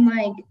sure. And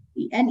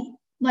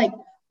like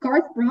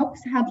Garth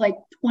Brooks had like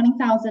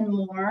 20,000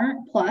 more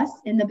plus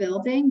in the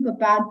building, but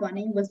Bad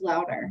Bunny was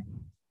louder.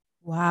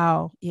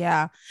 Wow.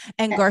 Yeah.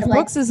 And Garth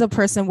Brooks is a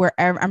person where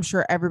I'm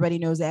sure everybody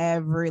knows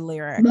every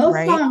lyric.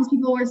 Most songs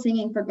people were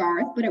singing for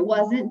Garth, but it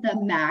wasn't the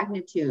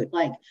magnitude.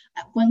 Like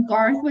when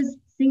Garth was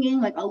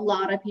singing, like a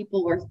lot of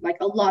people were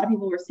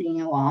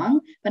singing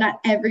along, but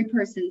not every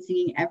person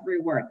singing every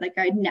word. Like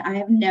I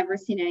have never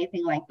seen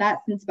anything like that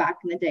since back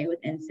in the day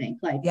with NSYNC.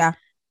 Like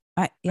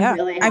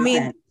I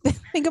mean,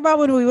 think about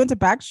when we went to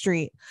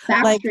Backstreet.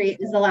 Backstreet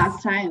is the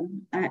last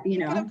time,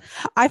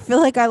 I feel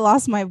like I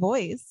lost my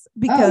voice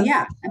because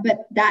but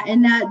that's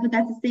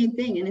the same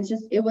thing, and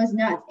it was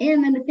nuts.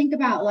 And then to think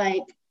about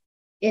like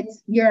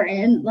you're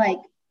in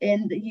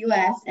the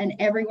US and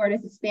every word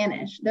is in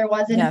Spanish. There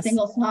wasn't a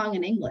single song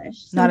in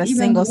English. So not a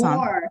single song.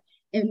 More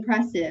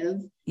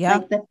impressive.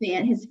 Like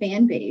his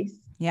fan base.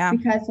 Yeah.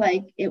 Because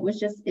like it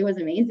was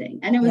amazing,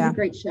 and it was a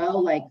great show.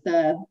 Like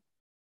the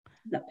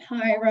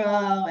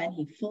pyro, and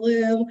he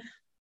flew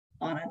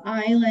on an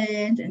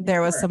island, and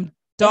there was some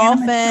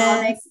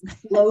dolphins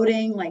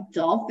floating like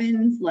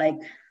dolphins. Like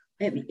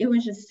it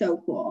was just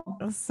so cool.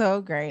 It was so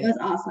It great. was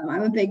awesome.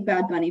 I'm a big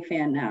Bad Bunny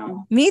fan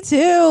now. Me too.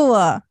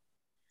 So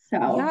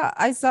Yeah,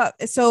 I saw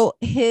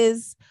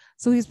he's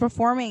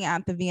performing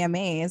at the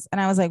VMAs and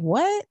I was like,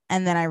 what?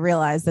 And then I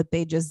realized that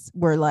they just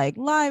were like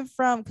live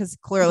from because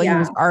clearly he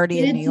was already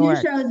he in did New two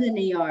York. shows in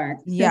New York.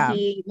 So Yeah.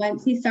 he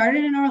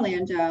started in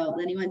Orlando,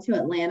 then he went to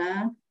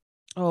Atlanta.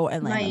 Oh,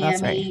 Atlanta,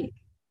 that's right.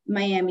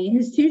 Miami.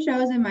 His two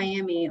shows in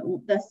Miami.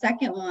 The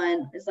second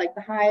one is like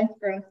the highest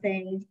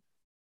grossing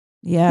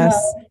Yes.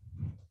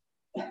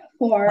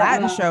 for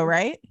Latin show,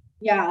 right?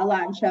 Yeah, a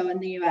Latin show in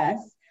the US,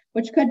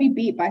 which could be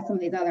beat by some of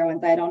these other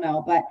ones. I don't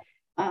know. But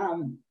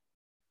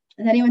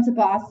and then he went to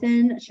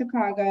Boston,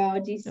 Chicago,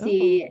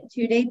 DC,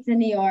 2 dates in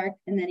New York,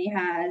 and then he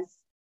has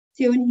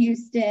 2 in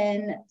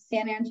Houston,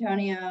 San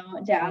Antonio,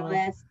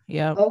 Dallas,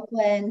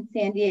 Oakland,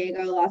 San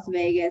Diego, Las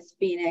Vegas,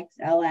 Phoenix,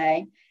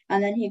 LA.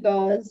 And then he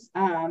goes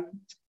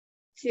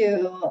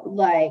to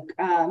like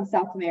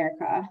South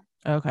America.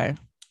 Okay,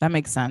 that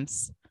makes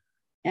sense.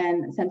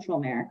 And Central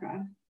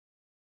America.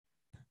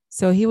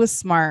 So he was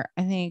smart,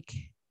 I think.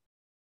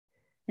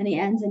 And he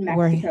ends in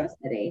Mexico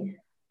City.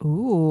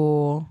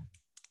 Ooh.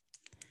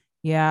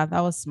 Yeah, that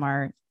was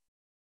smart.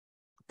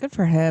 Good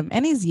for him.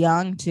 And he's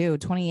young too,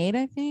 28,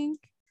 I think.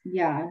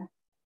 Yeah.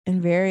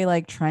 And very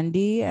like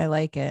trendy. I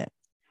like it.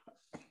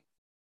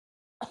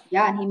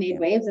 Yeah, and he made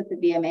waves at the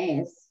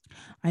VMAs.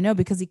 I know,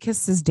 because he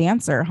kissed his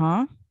dancer,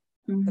 huh?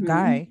 The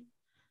guy.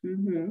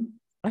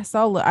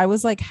 I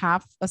was like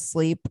half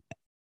asleep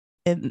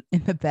in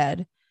the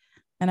bed.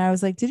 And I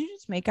was like, did you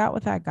just make out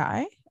with that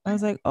guy? I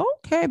was like,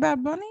 okay,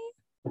 Bad Bunny.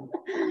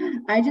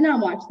 I did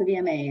not watch the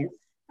VMAs.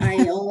 I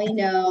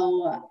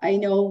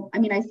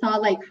mean, I saw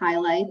like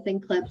highlights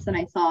and clips and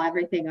I saw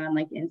everything on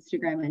like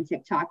Instagram and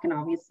TikTok. And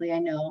obviously I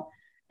know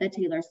that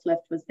Taylor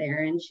Swift was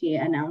there and she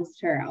announced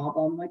her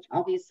album, which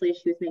obviously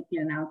she was making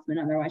an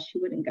announcement. Otherwise she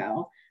wouldn't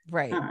go.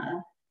 Right.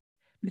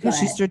 Because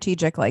she's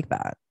strategic like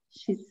that.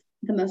 She's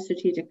the most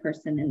strategic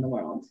person in the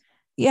world.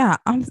 Yeah.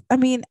 I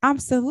mean,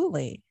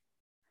 absolutely.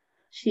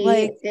 She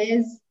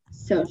is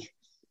so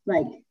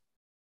like,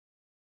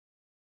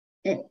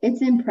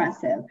 it's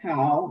impressive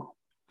how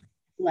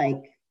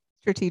like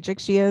strategic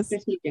she is.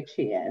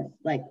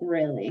 Like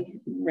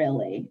really.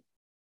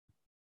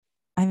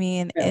 I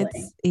mean,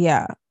 it's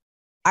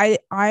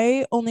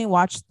I only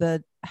watched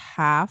the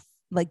half,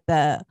 like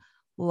the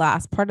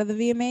last part of the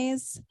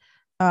VMAs.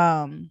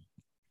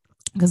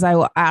 Because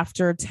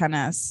after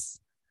tennis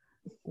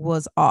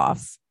was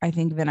off, I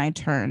think then I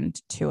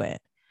turned to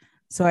it.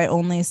 So I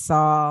only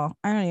saw,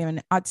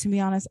 to be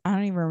honest, I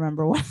don't even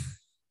remember what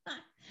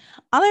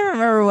I don't even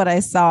remember what I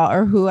saw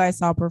or who I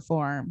saw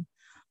perform.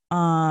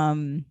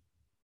 I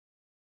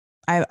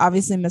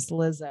obviously missed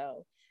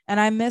Lizzo and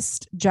I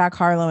missed Jack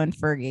Harlow and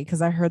Fergie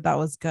because I heard that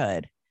was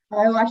good.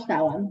 I watched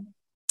that one.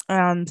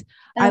 And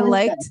I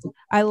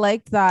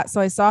liked that.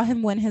 So I saw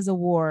him win his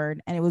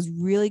award and it was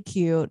really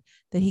cute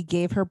that he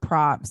gave her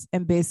props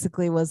and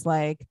basically was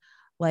like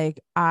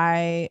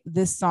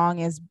this song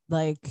is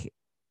like,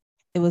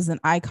 it was an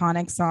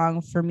iconic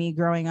song for me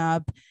growing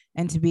up,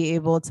 and to be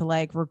able to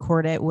like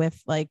record it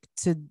with like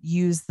to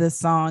use this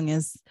song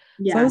is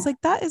so I was like,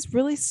 that is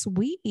really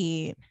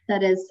sweet.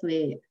 That is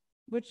sweet.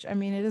 Which I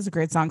mean, it is a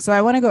great song. So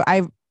I want to go,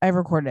 I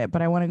recorded it,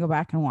 but I want to go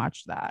back and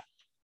watch that.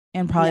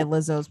 And probably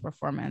Lizzo's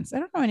performance. I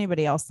don't know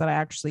anybody else that I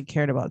actually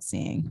cared about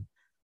seeing.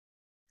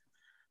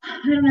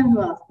 I don't know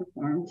who else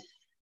performed.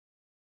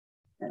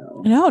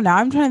 So. No, now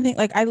I'm trying to think.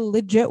 Like I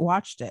legit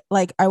watched it.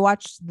 Like I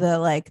watched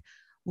at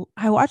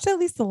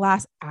least the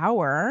last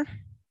hour.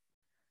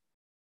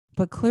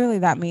 But clearly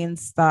that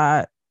means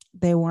that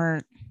they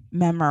weren't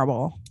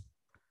memorable.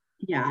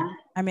 Yeah.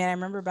 I mean, I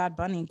remember Bad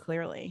Bunny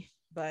clearly,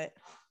 but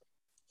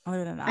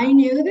other than that, I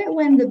knew that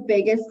when the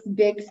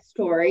big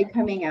story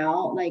coming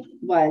out like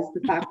was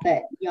the fact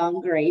that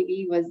Young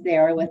Gravy was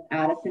there with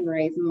Addison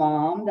Rae's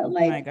mom, that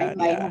like I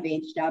might have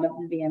aged out of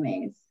the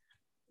VMAs.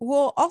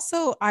 Well,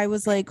 also I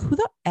was like, who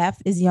the F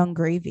is Young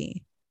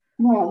Gravy?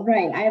 Well,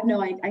 right. I have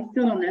no idea. I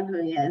still don't know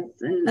who he is.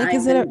 And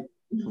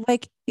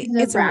like,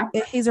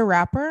 he's a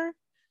rapper?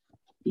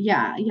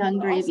 Yeah, Young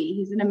Gravy.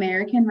 He's an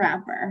American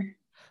rapper.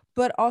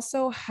 But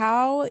also,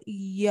 how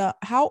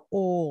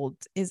old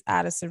is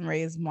Addison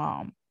Rae's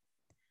mom?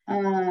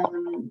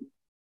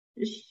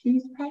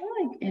 She's probably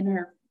like in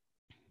her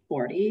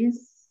 40s.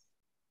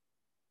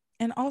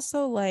 And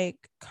also, like,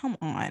 come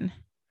on.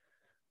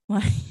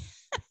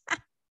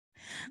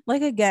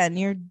 Like again,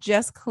 you're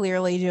just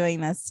clearly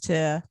doing this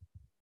to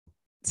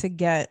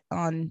get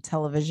on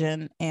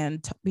television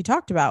and be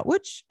talked about,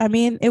 which I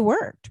mean, it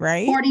worked,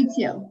 right?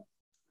 42.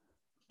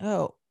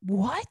 Oh,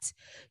 what?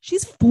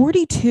 She's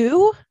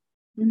 42?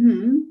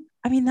 Mm-hmm.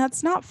 I mean,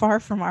 that's not far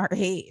from our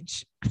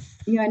age.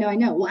 Yeah, I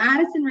know. Well,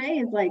 Addison Rae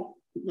is like,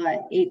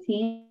 what,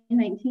 18,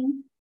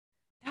 19?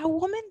 That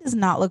woman does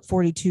not look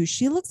 42.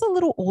 She looks a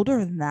little older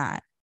than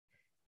that.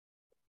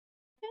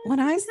 When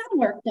I had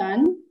work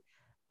done.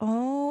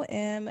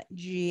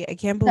 OMG. I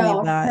can't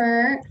believe that.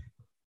 Her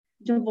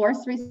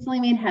divorce recently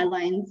made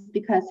headlines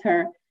because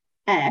her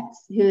ex,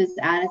 who is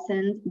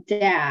Addison's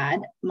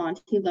dad,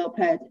 Monty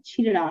Lopez,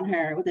 cheated on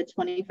her with a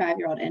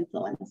 25-year-old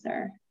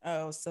influencer.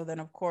 Oh, so then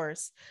of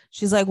course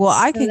she's like, well,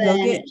 I can go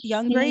get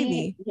Young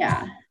Gravy.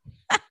 Yeah.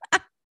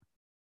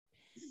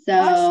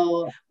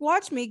 So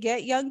watch me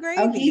get Young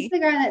Gravy. Oh, he's the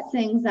guy that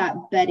sings that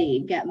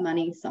Betty Get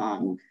Money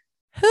song.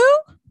 Who?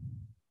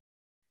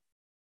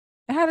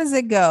 How does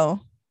it go?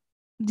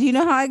 Do you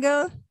know how it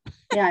goes?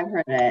 Yeah, I've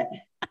heard it.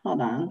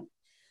 Hold on.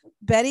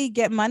 Betty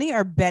Get Money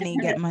or Benny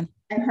Get Money?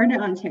 I've heard it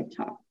on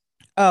TikTok.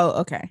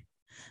 Oh, okay.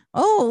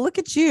 Oh, look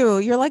at you.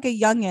 You're like a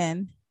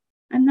youngin.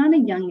 I'm not a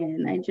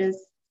youngin.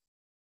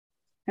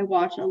 I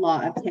watch a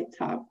lot of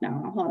TikTok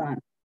now. Hold on.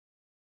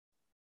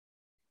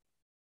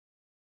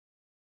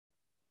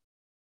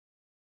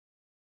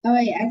 Oh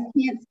wait, I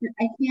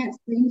can't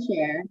screen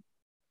share.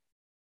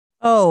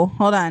 Oh,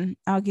 hold on.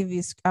 I'll give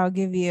you. Oh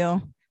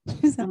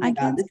my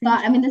God.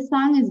 This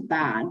song is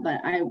bad,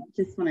 but I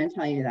just want to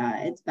tell you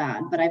that it's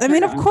bad. But I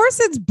mean, of course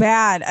it's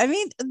bad. I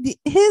mean,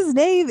 his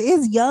name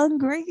is Young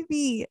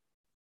Gravy.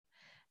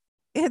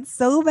 It's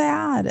so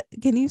bad.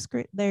 Can you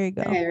screen? There you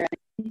go. Okay, ready?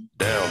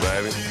 Damn,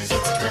 baby.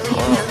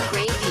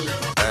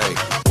 Hey,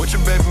 with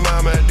your baby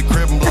mama at the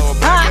crib and blow it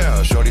back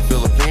out. Shorty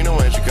Filipino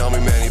and she call me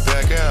Manny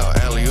Pacquiao.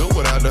 Alley oop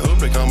without the hoop,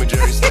 they call me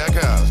Jerry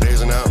Stackhouse.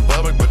 Dazing out in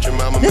public, but your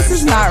mama this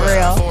is not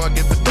real. Before I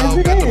get the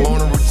dog, got the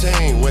morning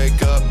routine.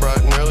 Wake up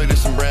bright and early to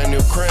some brand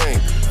new cream.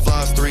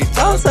 Floss 3 times.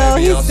 Also,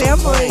 he's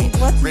sampling.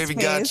 Gravy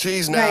got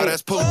cheese now,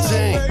 that's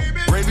poutine.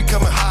 Gravy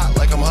coming hot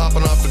like I'm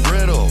hopping off the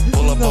griddle.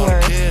 Pull up on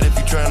a kid if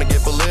you're trying to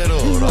get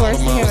belittled. This is the worst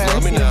thing I've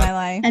ever seen in my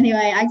life.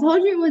 Anyway, I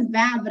told you it was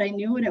bad, but I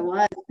knew what it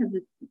was because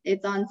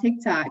it's on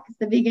TikTok.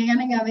 The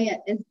beginning of it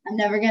is I'm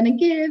never gonna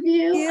give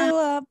you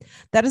up.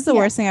 That is the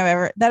worst thing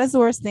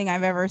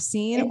I've ever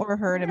seen or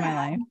heard in my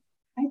life.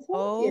 I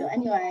told you.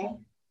 Anyway.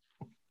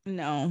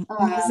 No.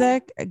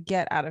 Music,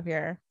 get out of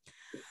here.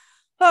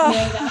 Oh.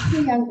 Yeah, that's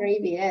who Young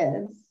Gravy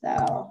is.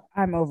 So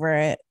I'm over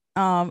it.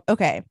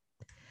 Okay.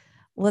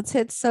 Let's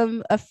hit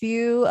a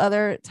few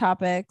other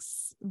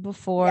topics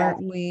before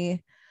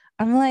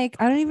I'm like,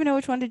 I don't even know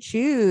which one to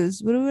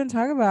choose. What are we going to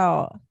talk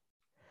about?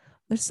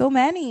 There's so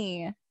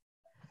many.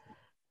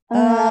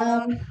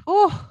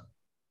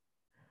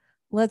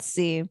 Let's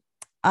see.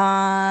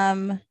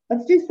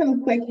 Let's do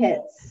some quick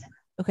hits.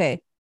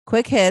 Okay.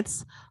 Quick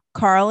hits.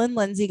 Carl and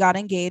Lindsay got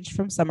engaged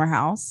from Summer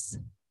House.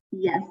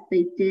 Yes,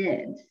 they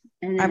did.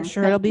 And I'm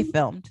sure it'll be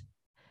filmed.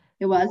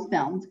 It was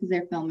filmed because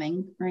they're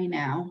filming right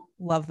now.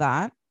 Love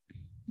that.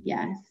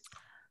 Yes.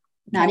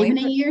 Not even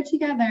a year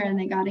together and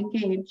they got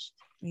engaged.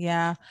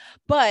 Yeah.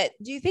 But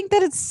do you think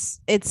that it's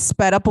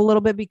sped up a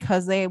little bit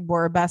because they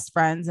were best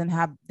friends and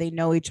they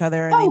know each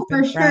other and they've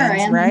been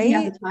friends, and right?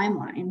 Lindsay has a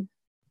timeline.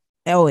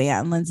 Oh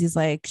yeah. And Lindsay's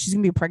like, she's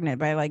gonna be pregnant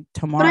by like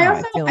tomorrow.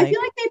 But I feel like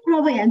they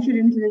probably entered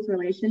into this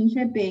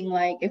relationship being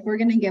like, if we're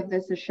gonna give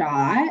this a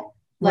shot,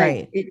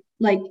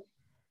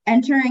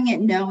 entering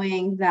it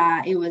knowing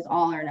that it was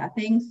all or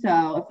nothing.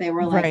 So if they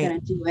were gonna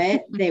do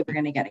it, they were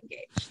gonna get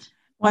engaged.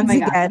 Once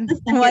again,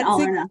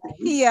 all or nothing.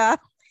 Yeah.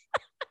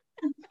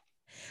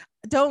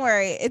 Don't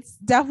worry. It's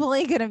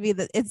definitely gonna be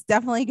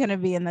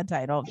in the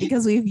title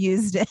because we've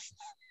used it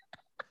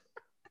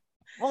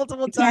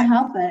multiple times. I can't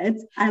help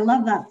it. I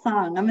love that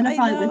song. I'm gonna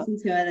probably listen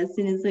to it as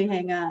soon as we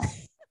hang up.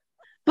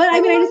 But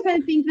I just kind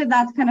of think that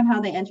that's kind of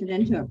how they entered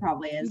into it.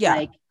 Probably is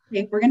like,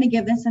 if we're gonna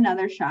give this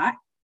another shot,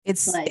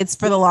 it's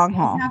for the long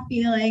haul. Have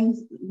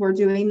feelings. We're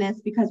doing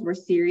this because we're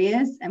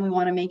serious and we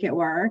want to make it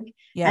work.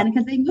 Yeah, and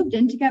because they moved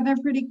in together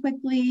pretty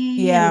quickly.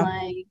 Yeah,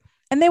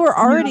 and they were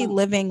already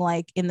living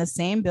like in the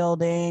same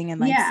building and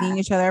like seeing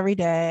each other every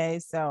day.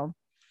 So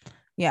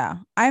yeah,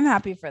 I'm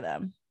happy for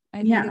them.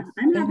 I'm happy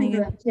for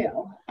them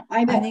too.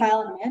 I bet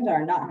Kyle and Amanda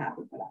are not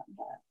happy for them.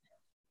 But...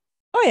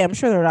 Oh yeah, I'm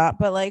sure they're not.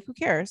 But like, who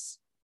cares?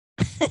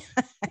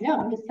 No,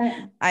 I'm just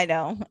saying. I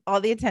know all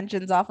the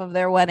attention's off of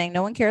their wedding.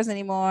 No one cares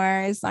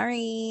anymore.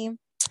 Sorry.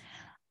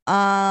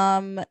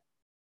 So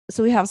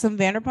we have some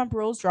Vanderpump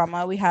Rules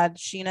drama. We had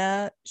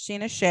Sheena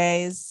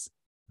Shea's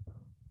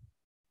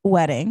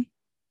wedding.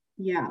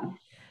 Yeah.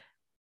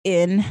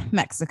 In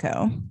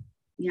Mexico.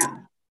 Yeah.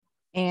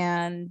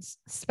 And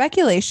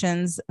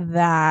speculations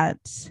that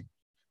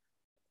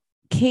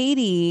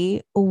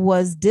Katie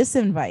was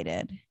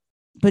disinvited,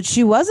 but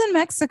she was in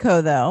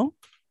Mexico though.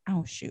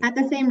 Oh shoot. At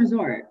the same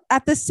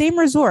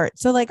resort.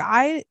 So like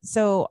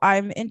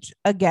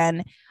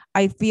again,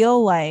 I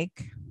feel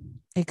like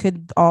it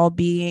could all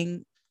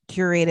be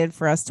curated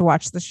for us to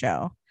watch the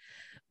show.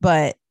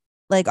 But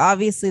like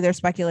obviously there's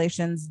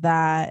speculations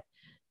that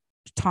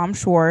Tom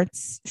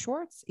Schwartz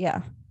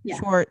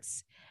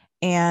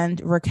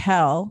and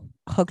Raquel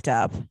hooked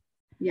up.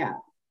 Yeah.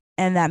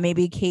 And that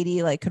maybe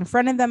Katie like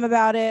confronted them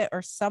about it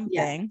or something.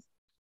 Yeah.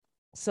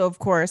 So of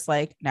course,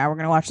 like now we're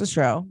going to watch the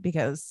show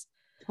because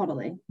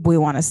totally we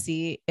want to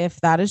see if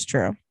that is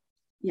true.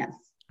 Yes.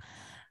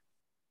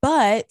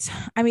 But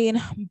I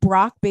mean,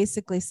 Brock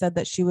basically said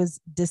that she was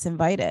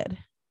disinvited.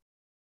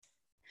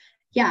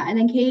 Yeah. And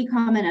then Katie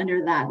commented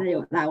under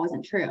that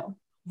wasn't true.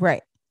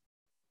 Right.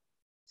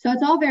 So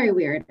it's all very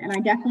weird. And I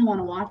definitely want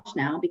to watch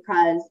now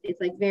because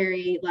it's like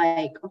very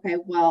like, okay,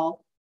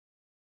 well,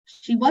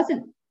 she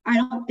wasn't, I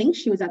don't think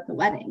she was at the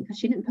wedding because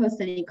she didn't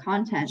post any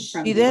content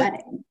from She the did.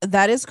 wedding.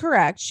 That is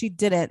correct. She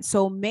didn't.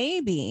 So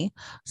maybe,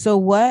 so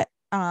what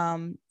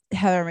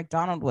Heather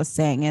McDonald was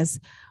saying is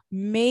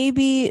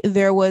maybe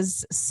there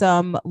was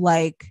some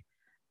like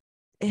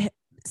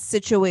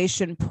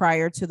situation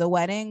prior to the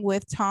wedding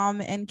with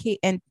Tom and Kate,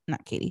 and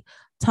not Katie,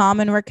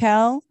 Tom and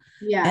Raquel.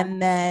 Yeah.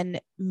 And then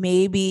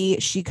maybe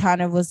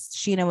Sheena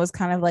was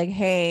kind of like,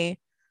 hey,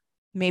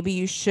 maybe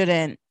you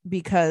shouldn't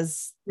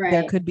because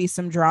there could be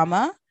some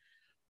drama.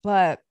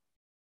 But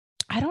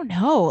I don't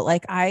know.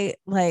 Like, I'm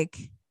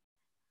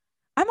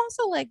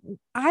also like,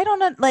 I don't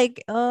know,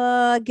 like,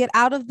 get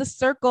out of the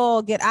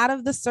circle.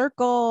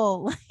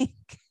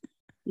 Like,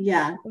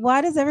 yeah.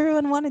 Why does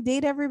everyone want to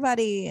date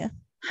everybody?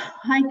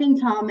 I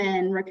think Tom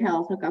and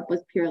Raquel's hookup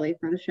was purely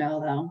for the show,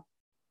 though.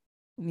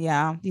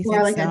 Yeah. Do you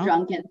or think like so? a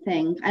drunken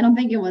thing. I don't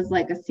think it was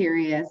like a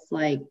serious,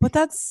 like. But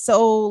that's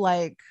so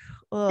like,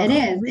 ugh, it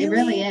is. really? It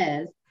really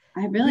is.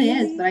 It really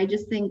is. But I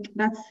just think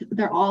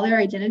they're all their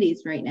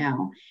identities right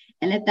now.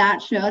 And if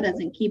that show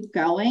doesn't keep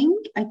going,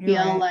 I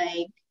feel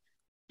like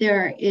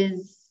there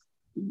is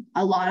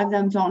a lot of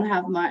them don't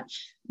have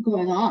much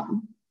going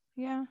on.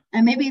 Yeah.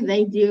 And maybe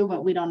they do,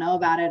 but we don't know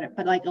about it.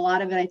 But like a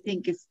lot of it, I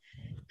think, is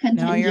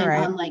contingent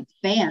on like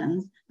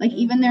fans, like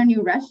even their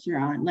new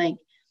restaurant, like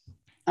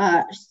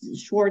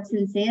Schwartz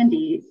and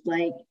Sandy's.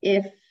 Like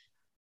if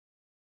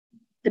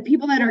the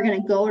people that are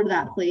going to go to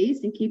that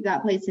place and keep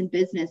that place in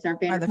business are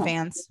the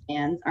fans,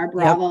 are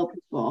Bravo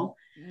people.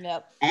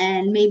 Yep.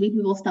 And maybe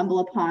people stumble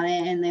upon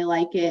it and they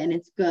like it and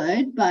it's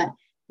good, but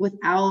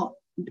without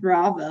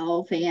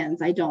Bravo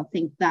fans, I don't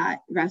think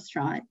that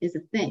restaurant is a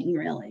thing,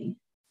 really.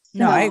 So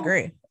no, I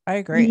agree.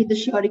 We need the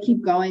show to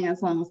keep going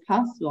as long as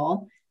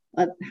possible.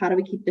 But how do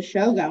we keep the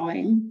show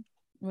going?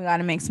 We got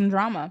to make some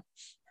drama.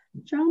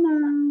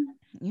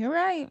 You're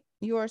right.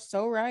 You are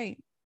so right.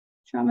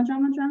 Drama.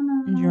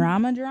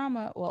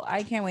 Well,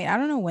 I can't wait. I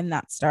don't know when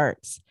that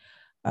starts.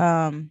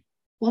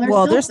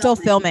 Well, they're still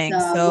filming,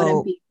 so it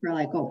wouldn't be for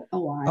like a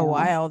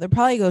while. They'll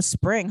probably go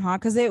spring, huh?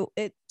 Because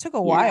it took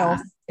a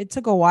while. It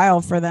took a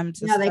while for them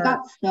to. Yeah, they got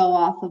so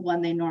off of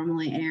when they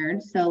normally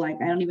aired. So like,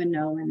 I don't even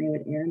know when they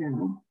would air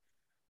now.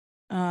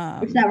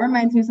 Which that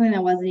reminds me of something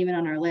that wasn't even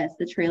on our list.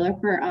 The trailer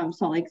for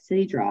Salt Lake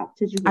City dropped.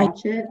 Did you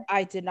watch it?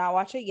 I did not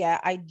watch it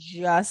yet. I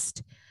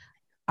just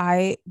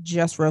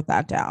wrote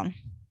that down.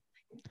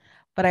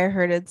 But I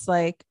heard it's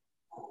like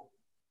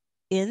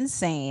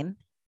insane.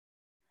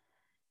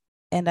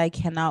 And I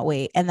cannot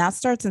wait. And that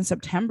starts in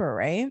September,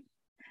 right?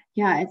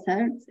 Yeah, it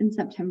starts in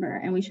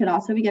September. And we should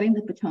also be getting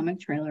the Potomac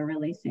trailer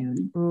really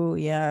soon. Oh,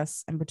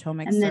 yes. And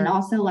Potomac. And then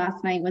also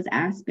last night was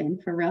Aspen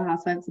for Real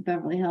Housewives of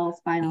Beverly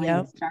Hills finally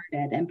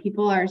started. And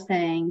people are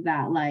saying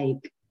that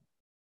like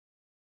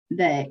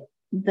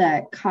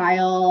the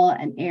Kyle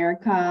and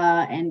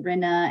Erica and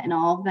Rinna and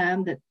all of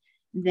them, that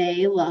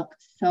they look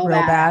so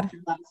bad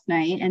last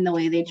night, and the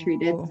way they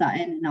treated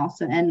Sutton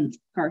and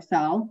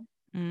Garcelle.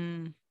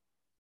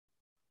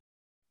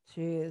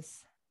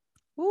 Jeez.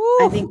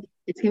 I think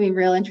it's gonna be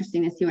real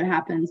interesting to see what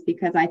happens,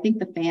 because I think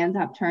the fans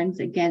have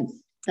turned against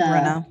the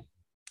Rinna.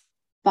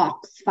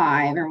 Fox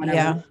 5 or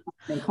whatever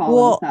they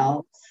call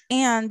themselves.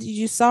 And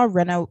you saw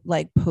Rinna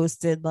like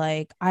posted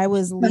like I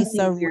was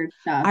Lisa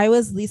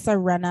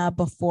Rinna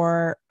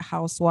before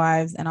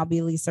Housewives, and I'll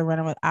be Lisa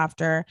Rinna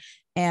after.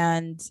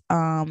 And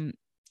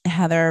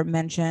Heather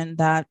mentioned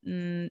that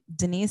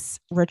Denise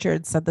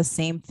Richards said the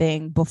same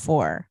thing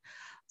before.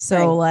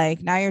 So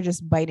like now you're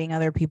just biting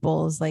other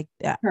people's like.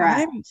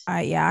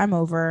 I'm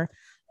over.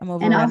 And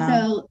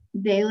Rinna. Also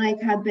they like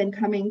have been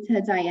coming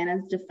to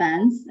Diana's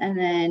defense, and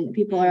then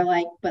people are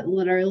like, but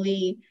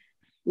literally,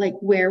 like,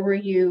 where were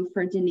you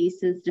for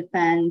Denise's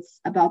defense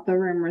about the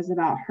rumors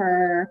about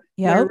her?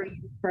 Where were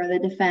you for the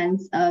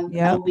defense of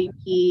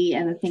LVP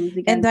and the things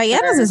against And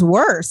Diana's her? Is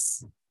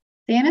worse.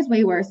 Diana's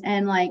way worse.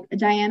 And like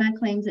Diana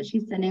claims that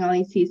she's sending all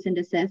these cease and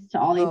desists to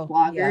all these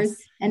bloggers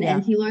and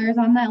NT lawyers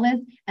on that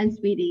list. And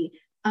sweetie,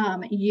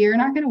 you're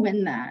not going to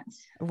win that.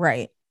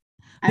 Right.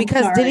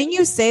 Because didn't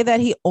you say that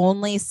he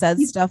only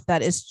says stuff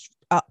that is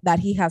that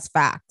he has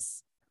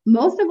facts?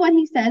 Most of what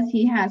he says,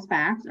 he has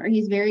facts, or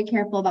he's very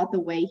careful about the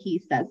way he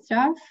says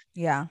stuff.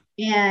 Yeah.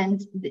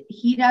 And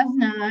he does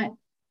not,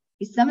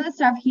 some of the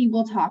stuff he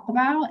will talk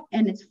about,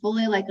 and it's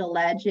fully like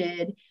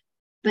alleged,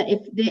 but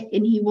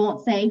and he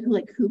won't say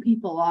who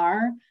people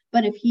are,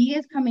 but if he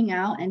is coming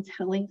out and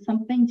telling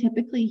something,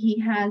 typically he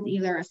has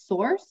either a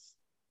source,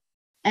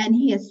 and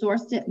he has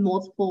sourced it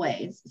multiple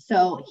ways.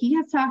 So he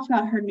has talked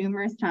about her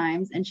numerous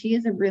times, and she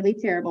is a really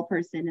terrible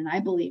person, and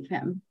I believe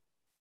him.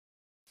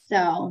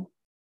 So,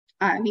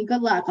 I mean,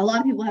 good luck. A lot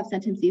of people have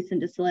sent him cease and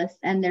desist,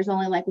 and there's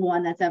only like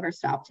one that's ever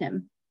stopped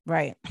him.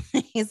 Right.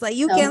 He's like,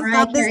 you can't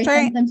stop this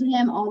train. Sends them to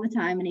him all the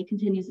time, and he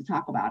continues to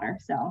talk about her.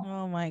 So,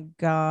 oh my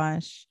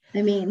gosh.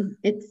 I mean,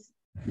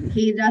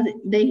 he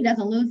doesn't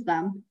lose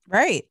them.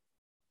 Right.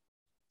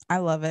 I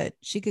love it.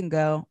 She can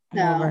go.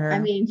 I'm over her. I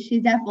mean, she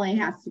definitely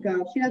has to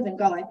go. If she doesn't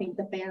go, I think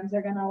the fans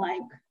are gonna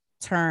like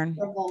turn.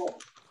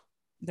 Revolt.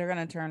 They're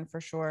gonna turn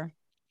for sure.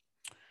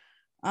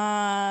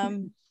 Other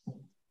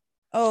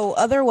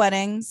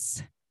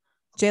weddings.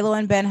 J-Lo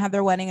and Ben had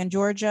their wedding in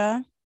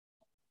Georgia.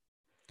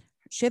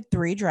 She had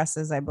 3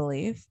 dresses, I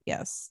believe.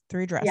 Yes,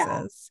 3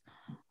 dresses.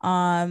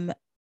 Yeah.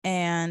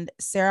 And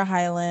Sarah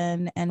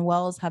Hyland and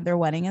Wells had their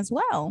wedding as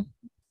well.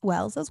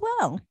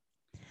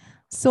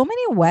 So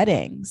many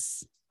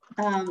weddings.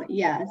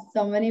 Yeah,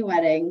 so many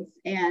weddings.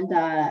 And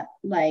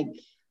like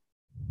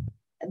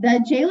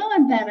the J-Lo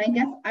and Ben, I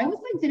guess I was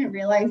like didn't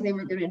realize they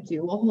were gonna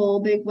do a whole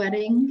big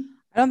wedding.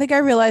 I don't think I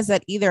realized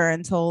that either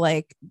until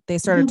like they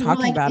started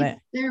talking about it.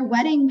 Their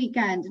wedding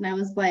weekend, and I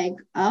was like,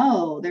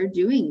 oh, they're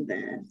doing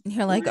this.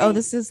 You're like, oh,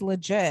 this is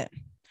legit.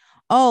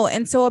 Oh,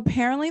 and so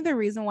apparently the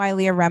reason why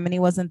Leah Remini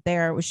wasn't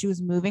there was she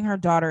was moving her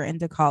daughter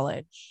into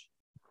college.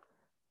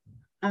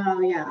 Oh,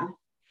 yeah.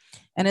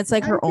 And it's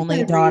like her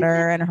only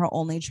daughter and her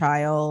only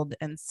child.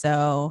 And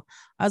so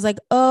I was like,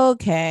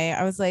 okay.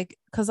 I was like,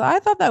 because I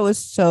thought that was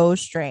so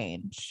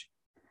strange.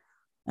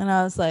 And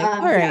I was like,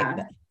 all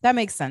right, that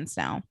makes sense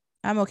now.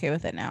 I'm okay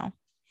with it now.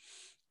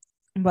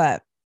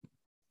 But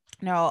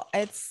no,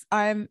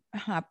 I'm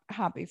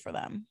happy for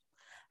them.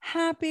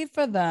 Happy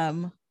for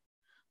them.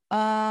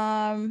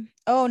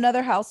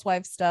 Another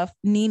housewife stuff.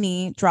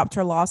 NeNe dropped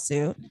her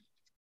lawsuit.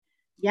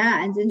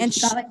 Yeah, and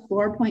she got like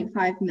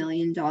 $4.5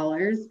 million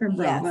from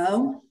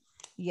Bravo.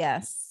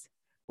 Yes.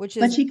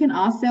 But she can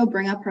also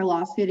bring up her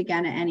lawsuit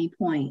again at any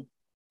point.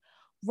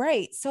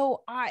 Right.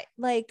 So I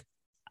like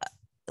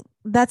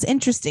that's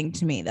interesting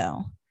to me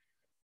though.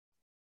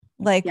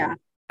 Like, yeah.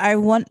 I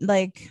want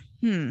like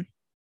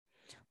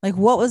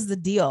what was the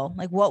deal?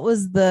 Like, what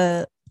was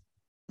the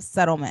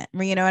settlement?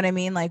 You know what I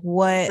mean? Like,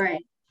 what?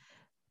 Right.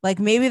 Like,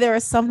 maybe there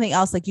was something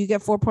else. Like, you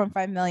get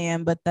 4.5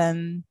 million, but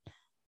then,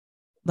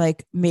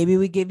 like, maybe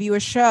we give you a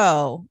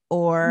show,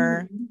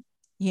 or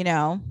you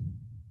know,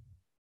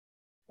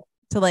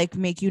 to like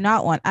make you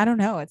not want. I don't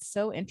know. It's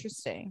so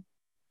interesting.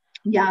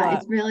 Yeah,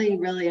 it's really,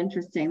 really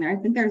interesting. I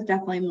think there's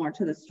definitely more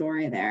to the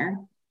story there.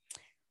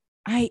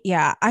 I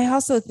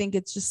also think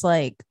it's just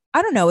like,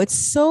 I don't know. It's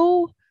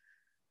so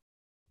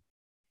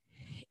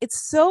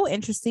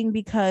interesting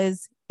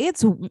because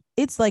it's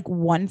like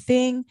one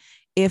thing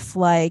if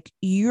like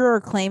you're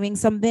claiming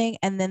something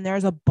and then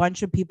there's a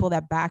bunch of people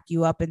that back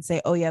you up and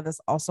say, oh yeah, this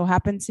also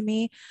happened to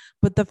me.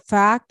 But the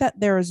fact that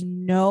there is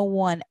no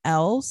one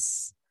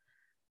else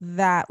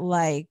that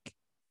like,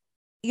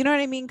 you know what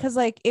I mean? Because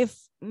like if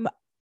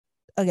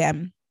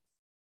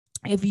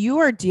you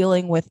are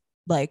dealing with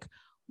like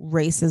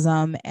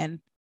racism and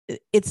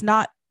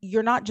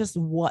you're not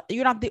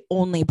the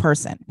only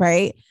person,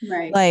 right?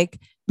 Right. Like,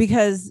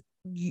 because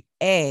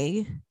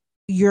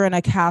you're in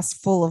a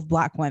cast full of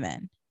Black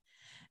women,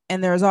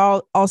 and there's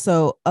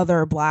also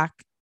other Black,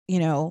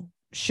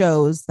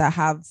 shows that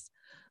have,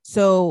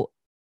 so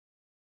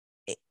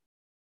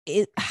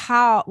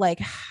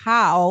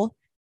how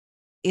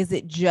is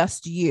it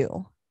just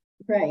you?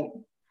 Right.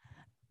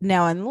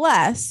 Now,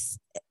 unless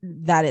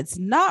that it's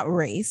not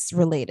race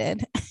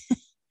related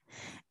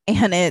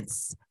and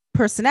it's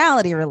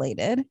personality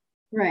related,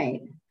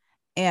 right,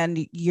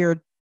 and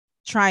you're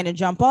trying to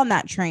jump on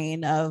that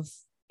train of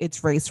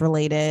it's race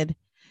related,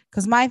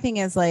 because my thing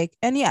is like,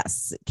 and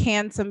yes,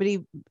 can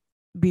somebody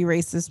be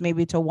racist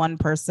maybe to one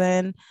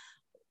person?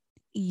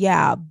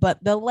 Yeah,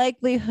 but the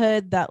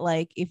likelihood that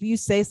like if you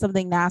say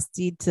something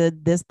nasty to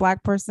this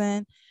Black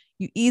person,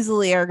 you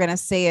easily are going to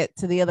say it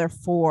to the other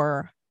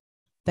 4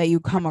 that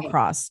you come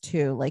across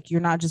too. Like, you're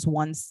not just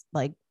one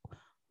like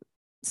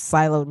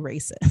siloed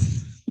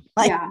racist.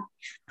 Like, yeah,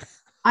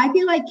 I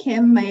feel like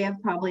Kim may have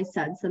probably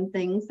said some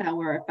things that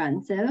were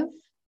offensive,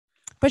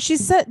 but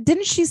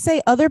didn't she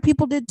say other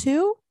people did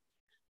too?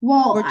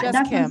 Well, that's Kim?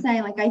 What I'm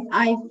saying. Like,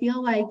 I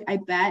feel like, I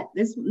bet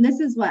this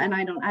is what, and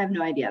I have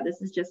no idea.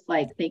 This is just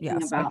like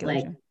thinking about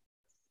like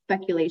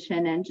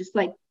speculation and just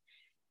like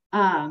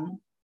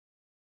some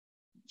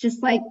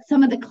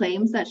of the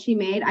claims that she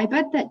made. I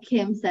bet that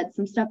Kim said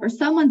some stuff, or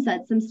someone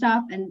said some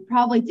stuff and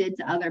probably did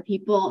to other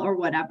people or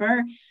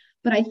whatever.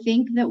 But I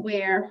think that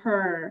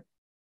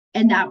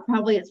and that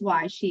probably is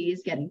why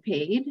she's getting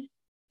paid.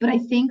 But I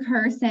think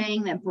her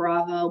saying that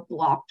Bravo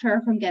blocked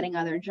her from getting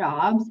other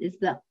jobs is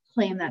the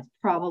claim that's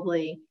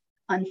probably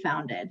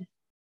unfounded.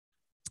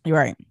 You're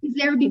right. Because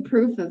there would be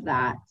proof of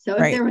that. So if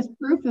there was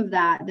proof of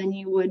that, then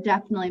you would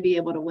definitely be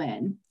able to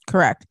win.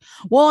 Correct.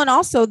 Well, and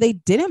also they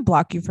didn't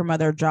block you from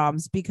other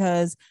jobs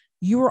because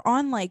you were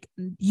on like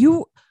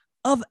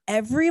of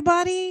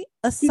everybody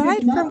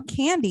aside from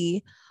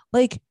Kandi,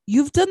 like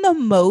you've done the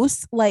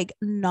most like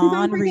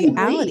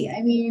non-reality.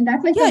 I mean,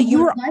 that's like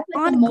you were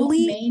on the most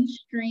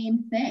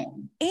mainstream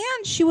thing.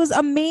 And she was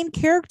a main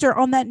character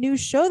on that new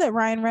show that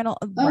Ryan Reynolds.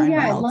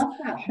 I love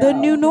that show. The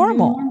New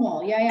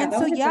Normal. Yeah. And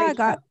so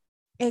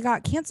it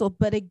got canceled.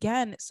 But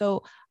again,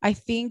 so I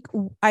think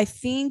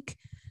excuse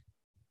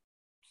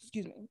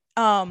me.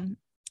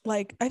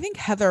 Like I think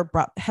Heather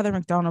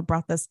McDonald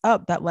brought this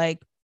up, that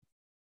like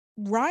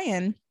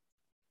Ryan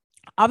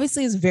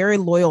obviously is very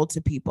loyal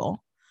to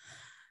people.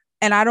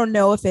 And I don't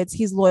know if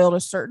he's loyal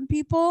to certain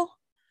people,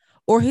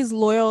 or he's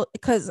loyal,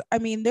 because I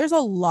mean there's a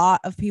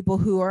lot of people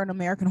who are an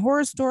American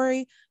Horror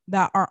Story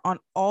that are on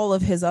all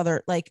of his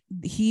other, like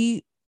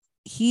he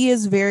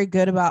is very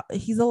good about,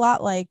 he's a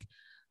lot like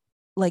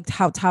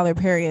how Tyler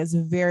Perry is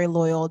very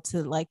loyal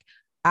to like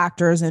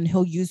actors, and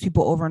he'll use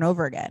people over and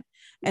over again.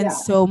 And Yeah.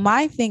 so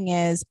my thing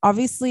is,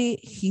 obviously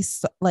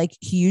he's like,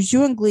 he used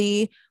you in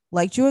Glee,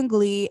 liked you in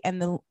Glee,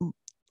 and then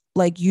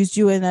like used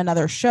you in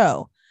another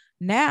show.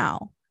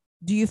 Now,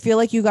 do you feel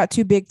like you got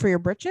too big for your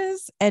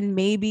britches, and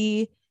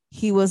maybe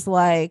he was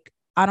like,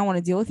 I don't want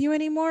to deal with you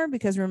anymore,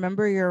 because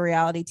remember, you're a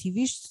reality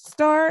TV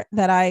star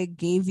that I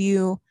gave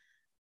you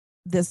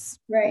this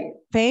Right.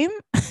 fame.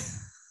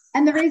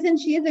 And the reason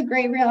she is a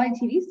great reality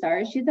TV star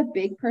is she's a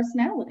big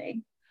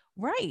personality.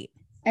 Right.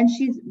 And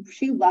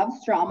she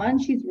loves drama, and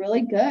she's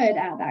really good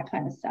at that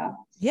kind of stuff.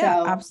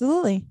 Yeah, So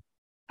absolutely.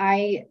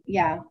 I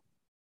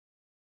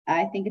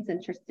think it's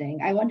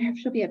interesting. I wonder if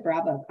she'll be at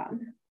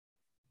BravoCon.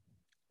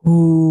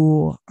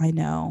 Ooh, I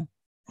know.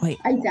 Wait,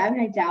 I doubt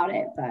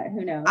it, but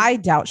who knows? I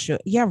doubt she'll.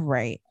 Yeah,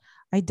 right.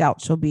 I doubt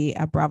she'll be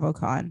at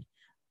BravoCon.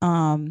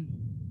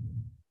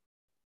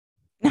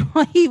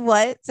 He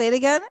what? Say it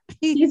again.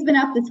 He's been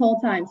up this whole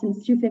time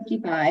since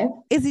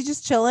 2:55. Is he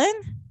just chilling?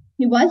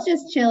 He was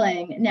just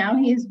chilling. Now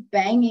he's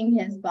banging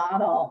his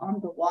bottle on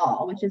the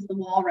wall, which is the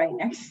wall right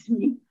next to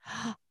me.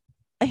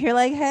 You're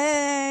like,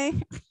 hey.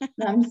 And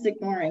I'm just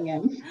ignoring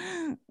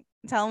him.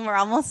 Tell him we're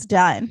almost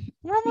done.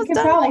 We're He almost can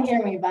done. probably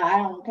hear me, but I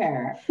don't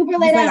care. Cooper, He's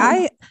lay like,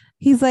 down.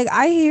 he's like,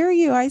 I hear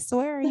you. I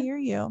swear I hear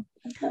you.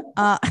 I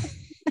know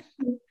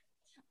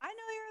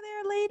you're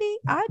there, lady.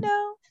 I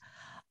know.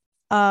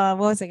 What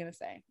was I gonna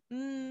say?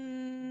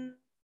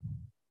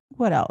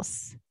 What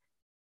else?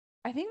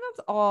 I think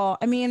that's all.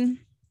 I mean,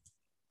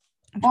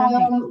 I'm trying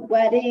to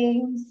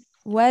think.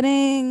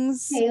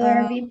 Weddings.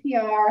 Taylor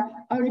VPR.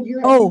 Oh, did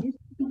you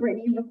see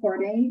Britney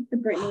recording the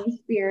Britney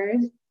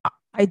Spears?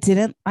 I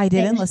didn't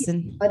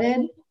listen.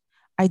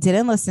 I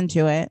didn't listen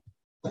to it.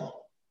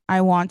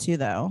 I want to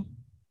though.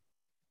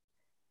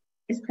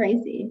 It's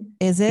crazy.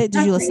 Is it?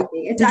 Did you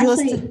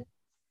listen?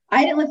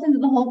 I didn't listen to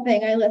the whole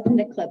thing. I listened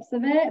to clips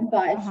of it,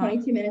 but it's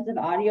 22 minutes of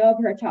audio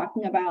of her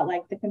talking about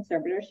like the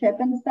conservatorship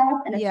and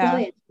stuff. And it's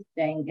really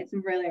interesting. It's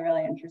really,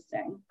 really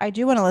interesting. I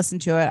do want to listen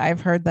to it. I've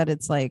heard that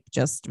it's like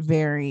just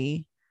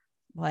very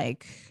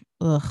like,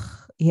 ugh.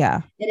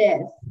 Yeah. It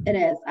is.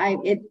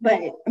 But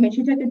I mean,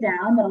 she took it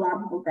down, but a lot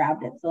of people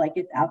grabbed it. So like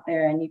it's out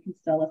there and you can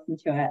still listen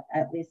to it.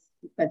 At least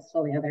you could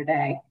still the other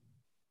day.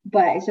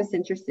 But it's just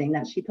interesting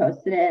that she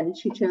posted it and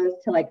she chose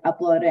to like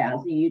upload it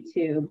as a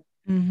YouTube.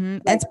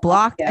 Like, it's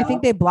blocked. I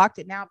think they blocked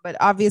it now, but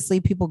obviously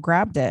people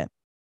grabbed it.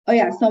 Oh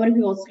yeah, so many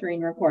people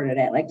screen recorded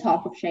it. Like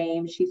Talk of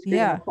Shame, she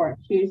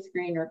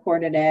screen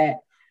recorded it.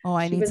 Oh,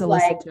 I need to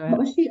listen to it. What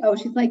was she? Oh,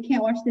 she's like,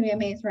 can't watch the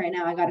VMAs right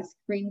now. I got to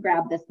screen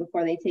grab this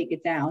before they take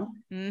it down.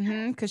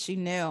 Because she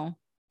knew.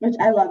 Which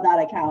I love that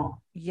account.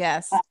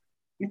 Yes,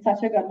 it's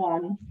such a good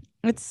one.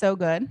 It's so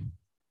good.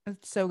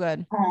 It's so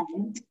good.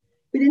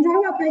 We didn't talk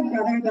about Big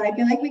Brother, but I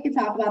feel like we could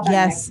talk about that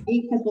next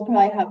week because we'll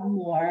probably have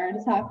more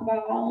to talk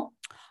about.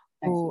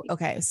 Oh,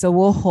 okay. So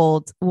we'll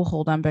hold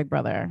on Big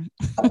Brother.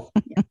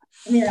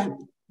 Yeah.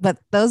 But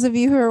those of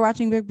you who are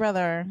watching Big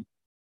Brother,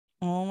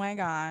 oh my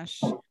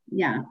gosh.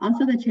 Yeah.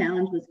 Also, the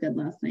challenge was good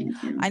last night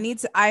too.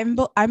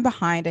 I'm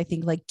behind, I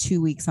think like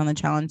 2 weeks on the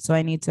challenge. So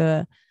I need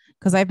to,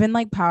 because I've been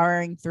like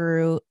powering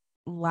through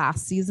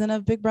last season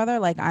of Big Brother.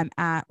 Like I'm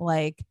at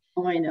like,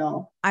 oh, I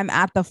know. I'm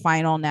at the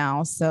final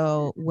now.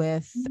 So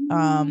with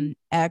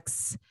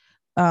X,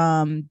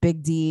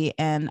 Big D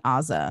and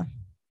Azza.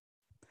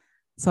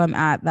 So I'm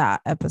at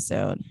that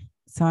episode.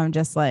 So I'm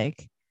just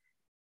like,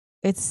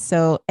 it's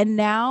so, and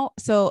now,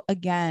 so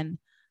again,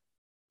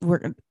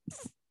 we're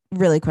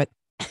really quick.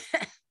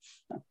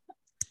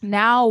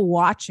 Now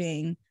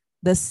watching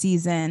the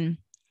season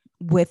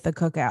with the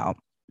cookout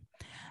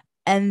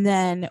and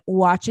then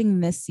watching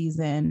this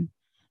season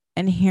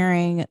and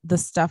hearing the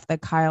stuff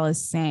that Kyle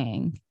is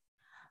saying,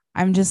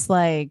 I'm just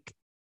like,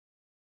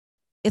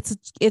 it's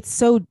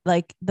so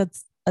like,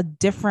 that's a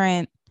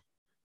different,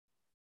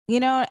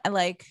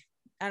 like,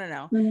 I don't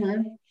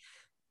know.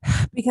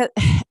 Because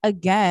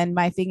again,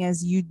 my thing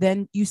is you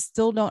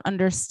still don't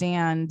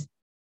understand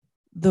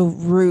the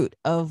root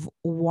of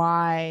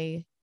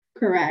why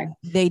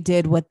they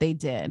did what they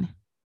did.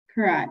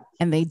 Correct.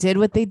 And they did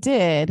what they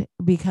did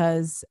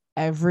because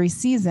every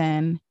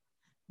season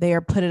they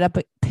are pitted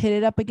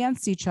up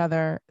against each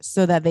other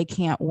so that they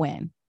can't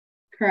win.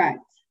 Correct.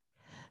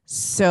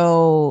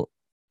 So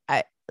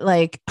I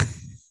like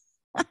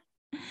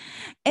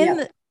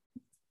and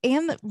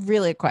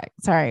really quick,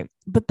 sorry,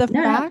 but the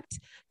fact,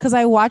 because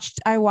I watched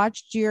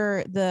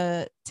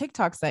the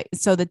TikToks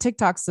so the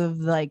TikToks of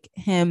like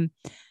him,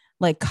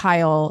 like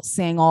Kyle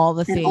saying all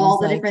the things, all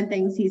the different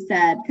things he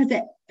said,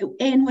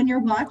 and when you're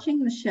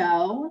watching the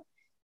show,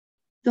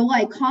 the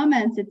like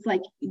comments, it's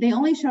like they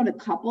only showed a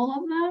couple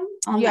of them.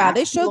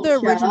 They showed the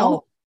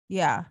original.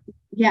 Yeah.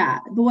 Yeah.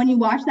 But when you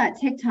watch that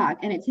TikTok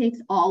and it takes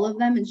all of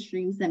them and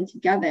streams them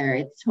together,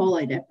 it's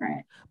totally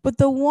different. But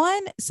the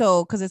one,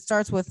 so because it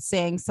starts with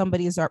saying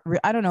somebody's,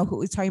 I don't know who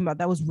he's talking about.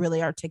 That was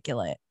really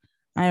articulate.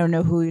 I don't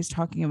know who he was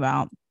talking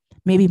about.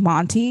 Maybe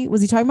Monty.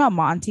 Was he talking about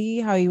Monty?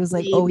 How he was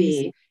like, oh,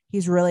 Maybe.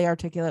 he's really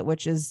articulate,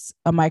 which is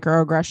a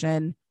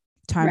microaggression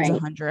times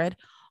 100.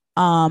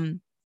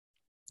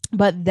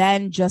 But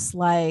then just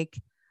like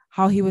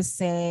how he was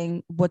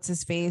saying what's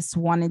his face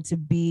wanted to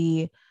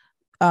be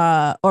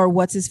or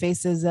what's his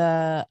face is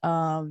a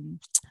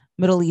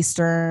Middle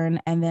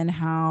Eastern, and then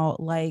how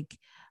like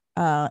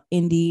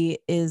Indy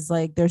is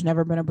like there's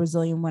never been a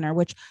Brazilian winner,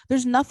 which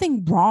there's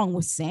nothing wrong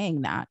with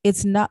saying that.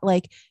 It's not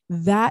like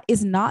that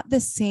is not the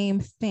same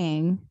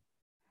thing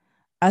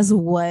as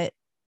what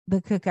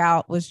the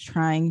cookout was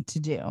trying to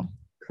do.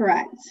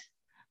 Correct.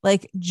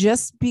 Like,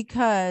 just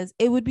because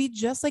it would be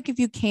just like if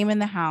you came in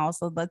the house,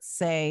 let's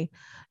say,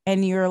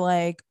 and you're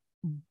like,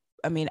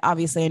 I mean,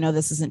 obviously I know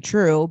this isn't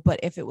true,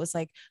 but if it was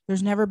like,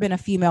 there's never been a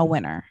female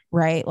winner,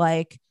 right?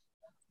 Like,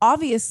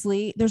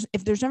 obviously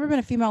if there's never been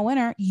a female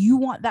winner, you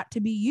want that to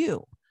be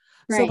you.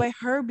 Right. So by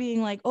her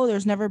being like, oh,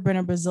 there's never been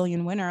a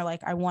Brazilian winner,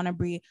 like I want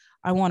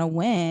to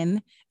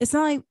win. It's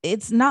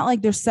not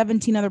like there's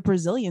 17 other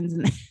Brazilians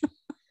in there.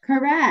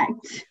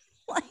 Correct.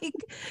 Like,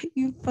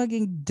 you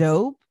fucking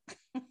dope.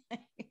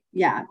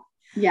 Yeah.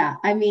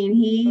 I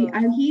mean,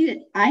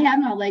 I have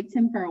not liked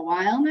him for a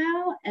while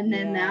now, and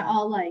then that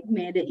all like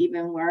made it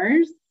even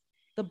worse.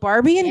 The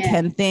Barbie and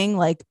Ken thing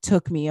like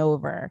took me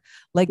over.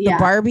 Like the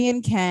Barbie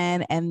and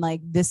Ken, and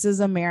like this is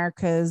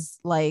America's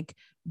like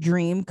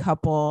dream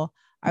couple.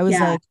 I was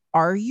like,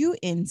 are you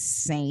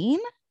insane?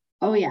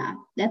 Oh yeah,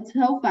 that's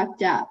so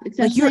fucked up.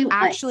 Like you're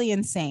actually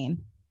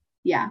insane.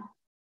 Yeah.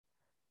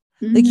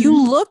 Mm-hmm. Like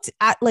you looked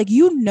at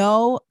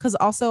because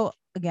also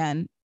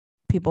again,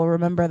 people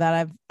remember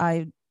that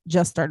I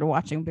just started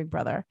watching Big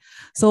Brother.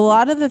 So a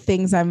lot of the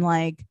things I'm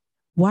like,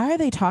 why are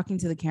they talking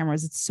to the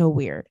cameras? It's so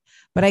weird.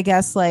 But I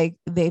guess like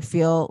they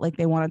feel like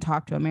they want to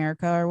talk to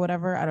America or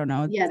whatever. I don't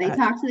know. Yeah, they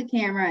talk to the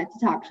camera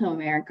to talk to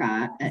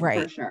America,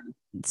 right? For sure.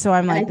 So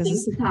I'm like, this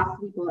is to talk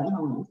to people at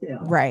home too.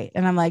 Right.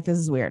 And I'm like, this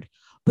is weird.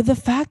 But the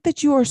fact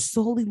that you are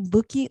solely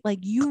looking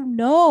like,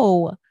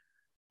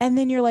 and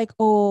then you're like,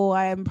 oh,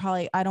 I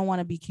don't want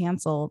to be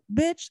canceled.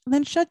 Bitch,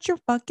 then shut your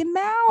fucking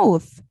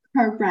mouth.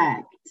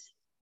 Correct.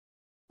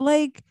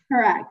 Like,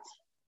 correct.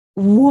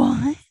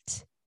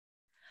 What?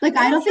 Like,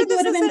 I don't think it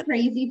would have been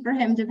crazy for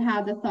him to have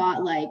had the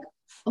thought, like,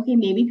 okay,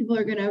 maybe people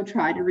are going to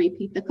try to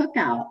repeat the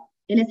cookout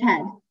in his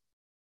head.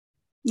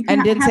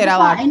 And didn't say it out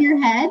loud. In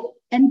your head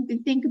and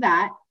think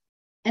that.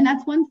 And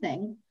that's one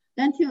thing.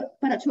 Then to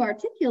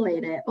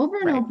articulate it over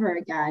and over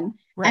again,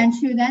 and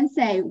to then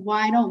say,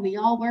 why don't we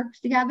all work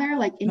together?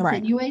 Like,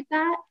 insinuate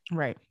that.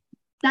 Right.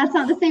 That's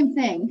not the same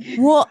thing.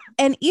 Well,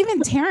 and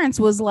even Terrence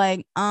was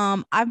like,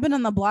 I've been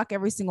on the block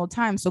every single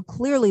time. So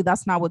clearly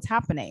that's not what's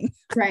happening.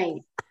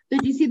 Right.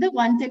 Did you see the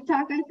one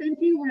TikTok I sent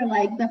you where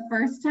like the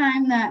first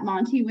time that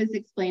Monty was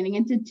explaining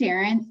it to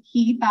Terrence,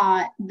 he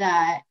thought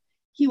that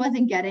he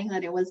wasn't getting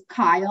that it was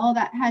Kyle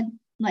that had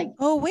like.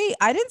 Oh, wait,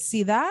 I didn't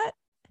see that.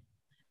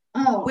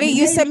 Oh, wait,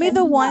 you sent me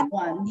the one.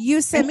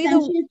 You sent me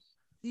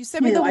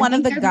the one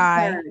of the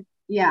guy.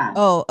 Yeah.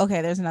 Oh,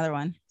 okay. There's another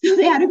one. So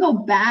they had to go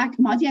back.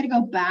 Monty had to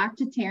go back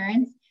to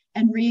Terrence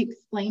and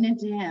re-explain it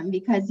to him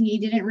because he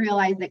didn't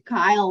realize that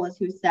Kyle was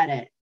who said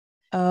it.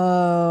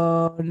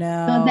 Oh,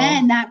 no. So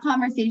then that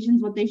conversation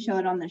is what they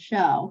showed on the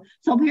show.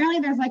 So apparently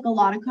there's like a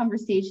lot of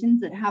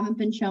conversations that haven't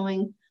been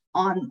shown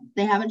on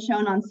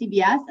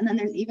CBS. And then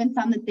there's even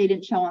some that they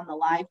didn't show on the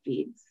live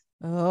feeds.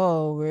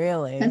 Oh,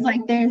 really? Because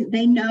like they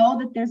know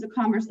that there's a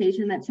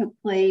conversation that took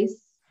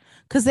place.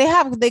 Because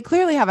they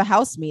clearly have a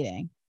house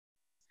meeting.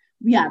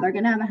 Yeah, they're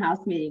gonna have a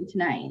house meeting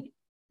tonight.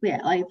 Yeah,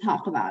 like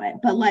talk about it.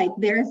 But like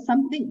there's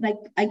something like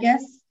I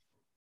guess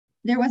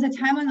there was a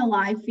time on the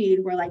live feed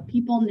where like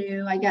people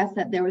knew, I guess,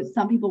 that there was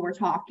some people were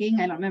talking.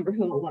 I don't remember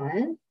who it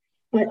was,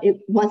 but it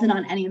wasn't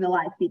on any of the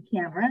live feed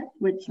cameras,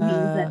 which means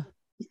that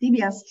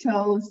CBS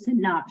chose to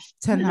not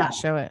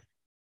show it.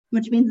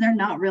 Which means they're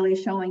not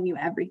really showing you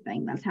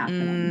everything that's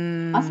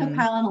happening. Also,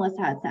 Kyle and Alyssa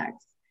had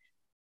sex.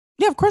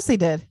 Yeah, of course they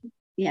did.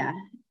 Yeah,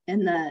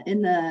 in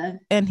the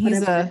and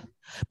he's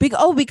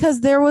because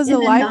there was a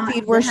live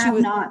feed where she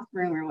was not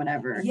room or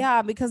whatever.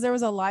 Yeah, because there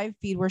was a live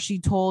feed where she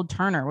told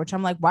Turner, which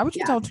I'm like, why would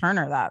you tell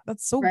Turner that?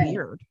 That's so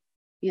weird.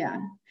 Yeah,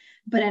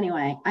 but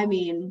anyway, I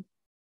mean,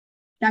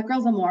 that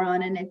girl's a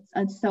moron, and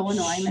it's so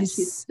annoying that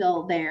she's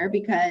still there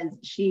because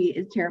she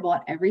is terrible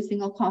at every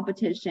single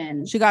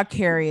competition. She got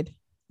carried.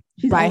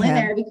 She's only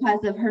there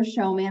because of her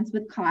showmance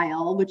with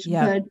Kyle, which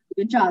good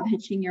job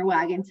hitching your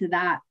wagon to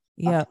that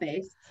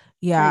space.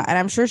 Yeah, like, and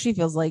I'm sure she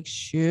feels like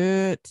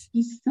shit.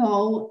 He's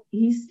terrible.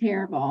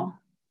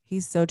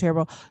 He's so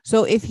terrible.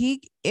 So if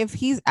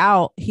he's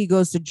out, he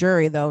goes to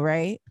jury though,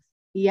 right?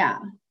 Yeah.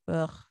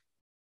 Ugh.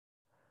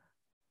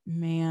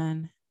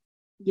 Man.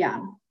 Yeah.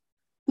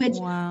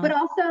 But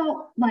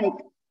also like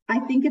I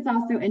think it's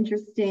also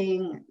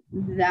interesting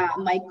that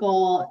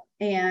Michael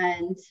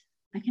and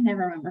I can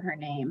never remember her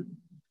name.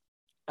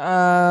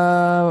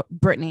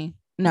 Brittany.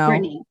 No.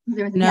 Brittany.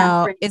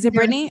 No. Is it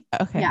Brittany?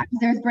 Okay. Yeah, because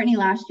there was Brittany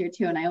last year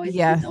too, and I always,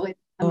 I'm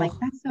like,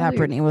 that's so that weird.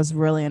 Brittany was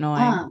really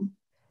annoying.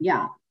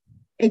 Yeah,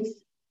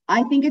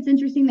 I think it's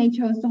interesting they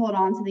chose to hold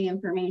on to the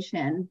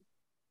information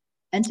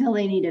until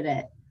they needed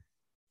it,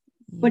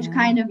 which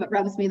kind of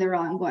rubs me the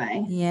wrong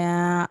way.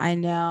 Yeah, I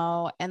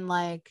know. And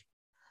like,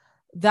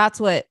 that's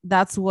what,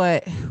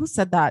 who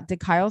said that? Did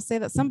Kyle say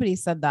that? Somebody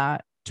said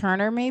that.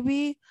 Turner,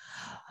 maybe.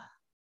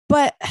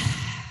 But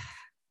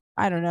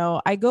I don't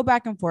know. I go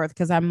back and forth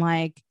because I'm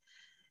like,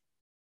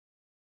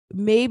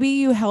 maybe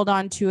you held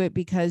on to it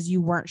because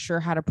you weren't sure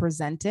how to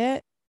present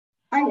it.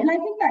 And I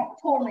think that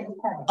totally is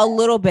part of it. A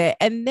little bit.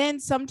 And then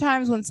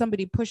sometimes when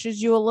somebody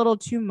pushes you a little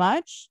too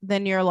much,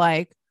 then you're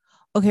like,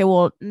 okay,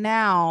 well,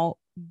 now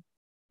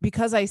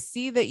because I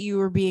see that you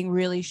were being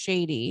really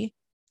shady.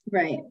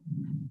 Right.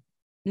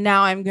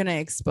 Now I'm going to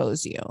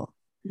expose you.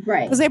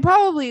 Right. Because they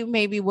probably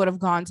maybe would have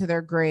gone to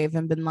their grave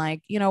and been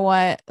like, you know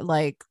what?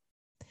 Like,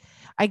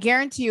 I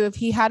guarantee you, if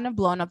he hadn't have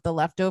blown up the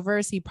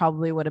leftovers, he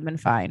probably would have been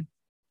fine.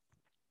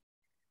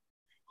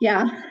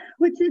 Yeah.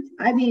 Which is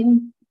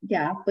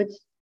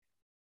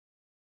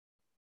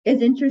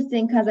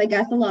interesting because I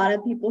guess a lot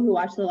of people who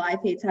watch the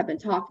live feeds have been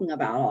talking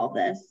about all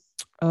this.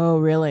 Oh,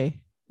 really?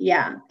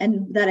 Yeah.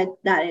 And that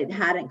it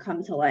hadn't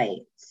come to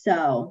light.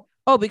 So.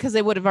 Oh, because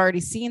they would have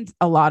already seen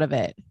a lot of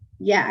it.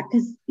 Yeah.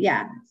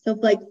 So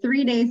like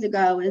 3 days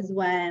ago is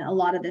when a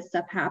lot of this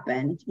stuff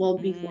happened. Well,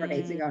 it'll be 4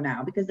 days ago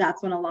now, because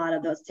that's when a lot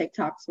of those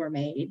TikToks were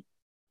made.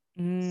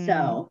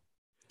 So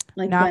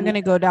like now I'm going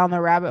to go down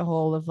the rabbit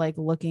hole of like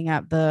looking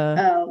at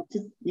the.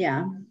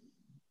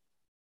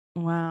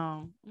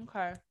 Wow.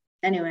 Okay.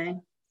 Anyway.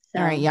 So.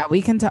 All right. Yeah.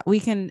 We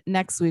can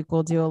next week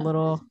we'll do a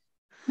little.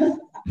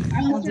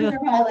 Our listeners are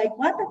probably like,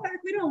 what the fuck?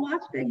 We don't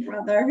watch Big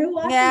Brother. Who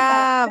watches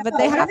that? Yeah, but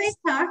they have. What are they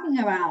talking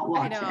about?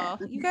 I know.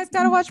 You guys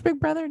got to watch Big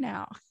Brother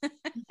now.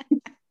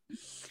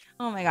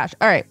 Oh my gosh.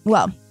 All right.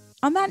 Well,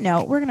 on that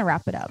note, we're going to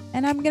wrap it up.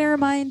 And I'm going to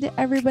remind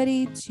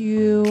everybody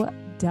to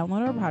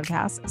download our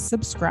podcast,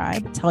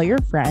 subscribe, tell your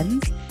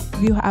friends.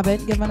 If you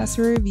haven't given us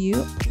a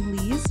review,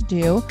 please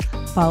do.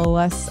 Follow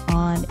us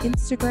on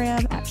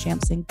Instagram at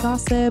Shamsing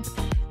Gossip,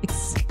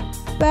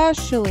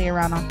 especially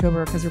around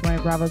October, because we're going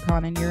to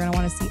BravoCon and you're going to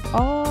want to see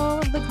all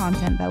of the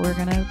content that we're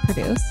going to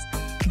produce.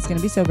 It's going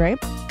to be so great.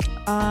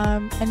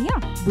 And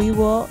yeah, we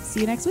will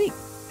see you next week.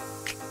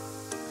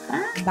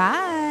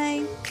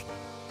 Bye.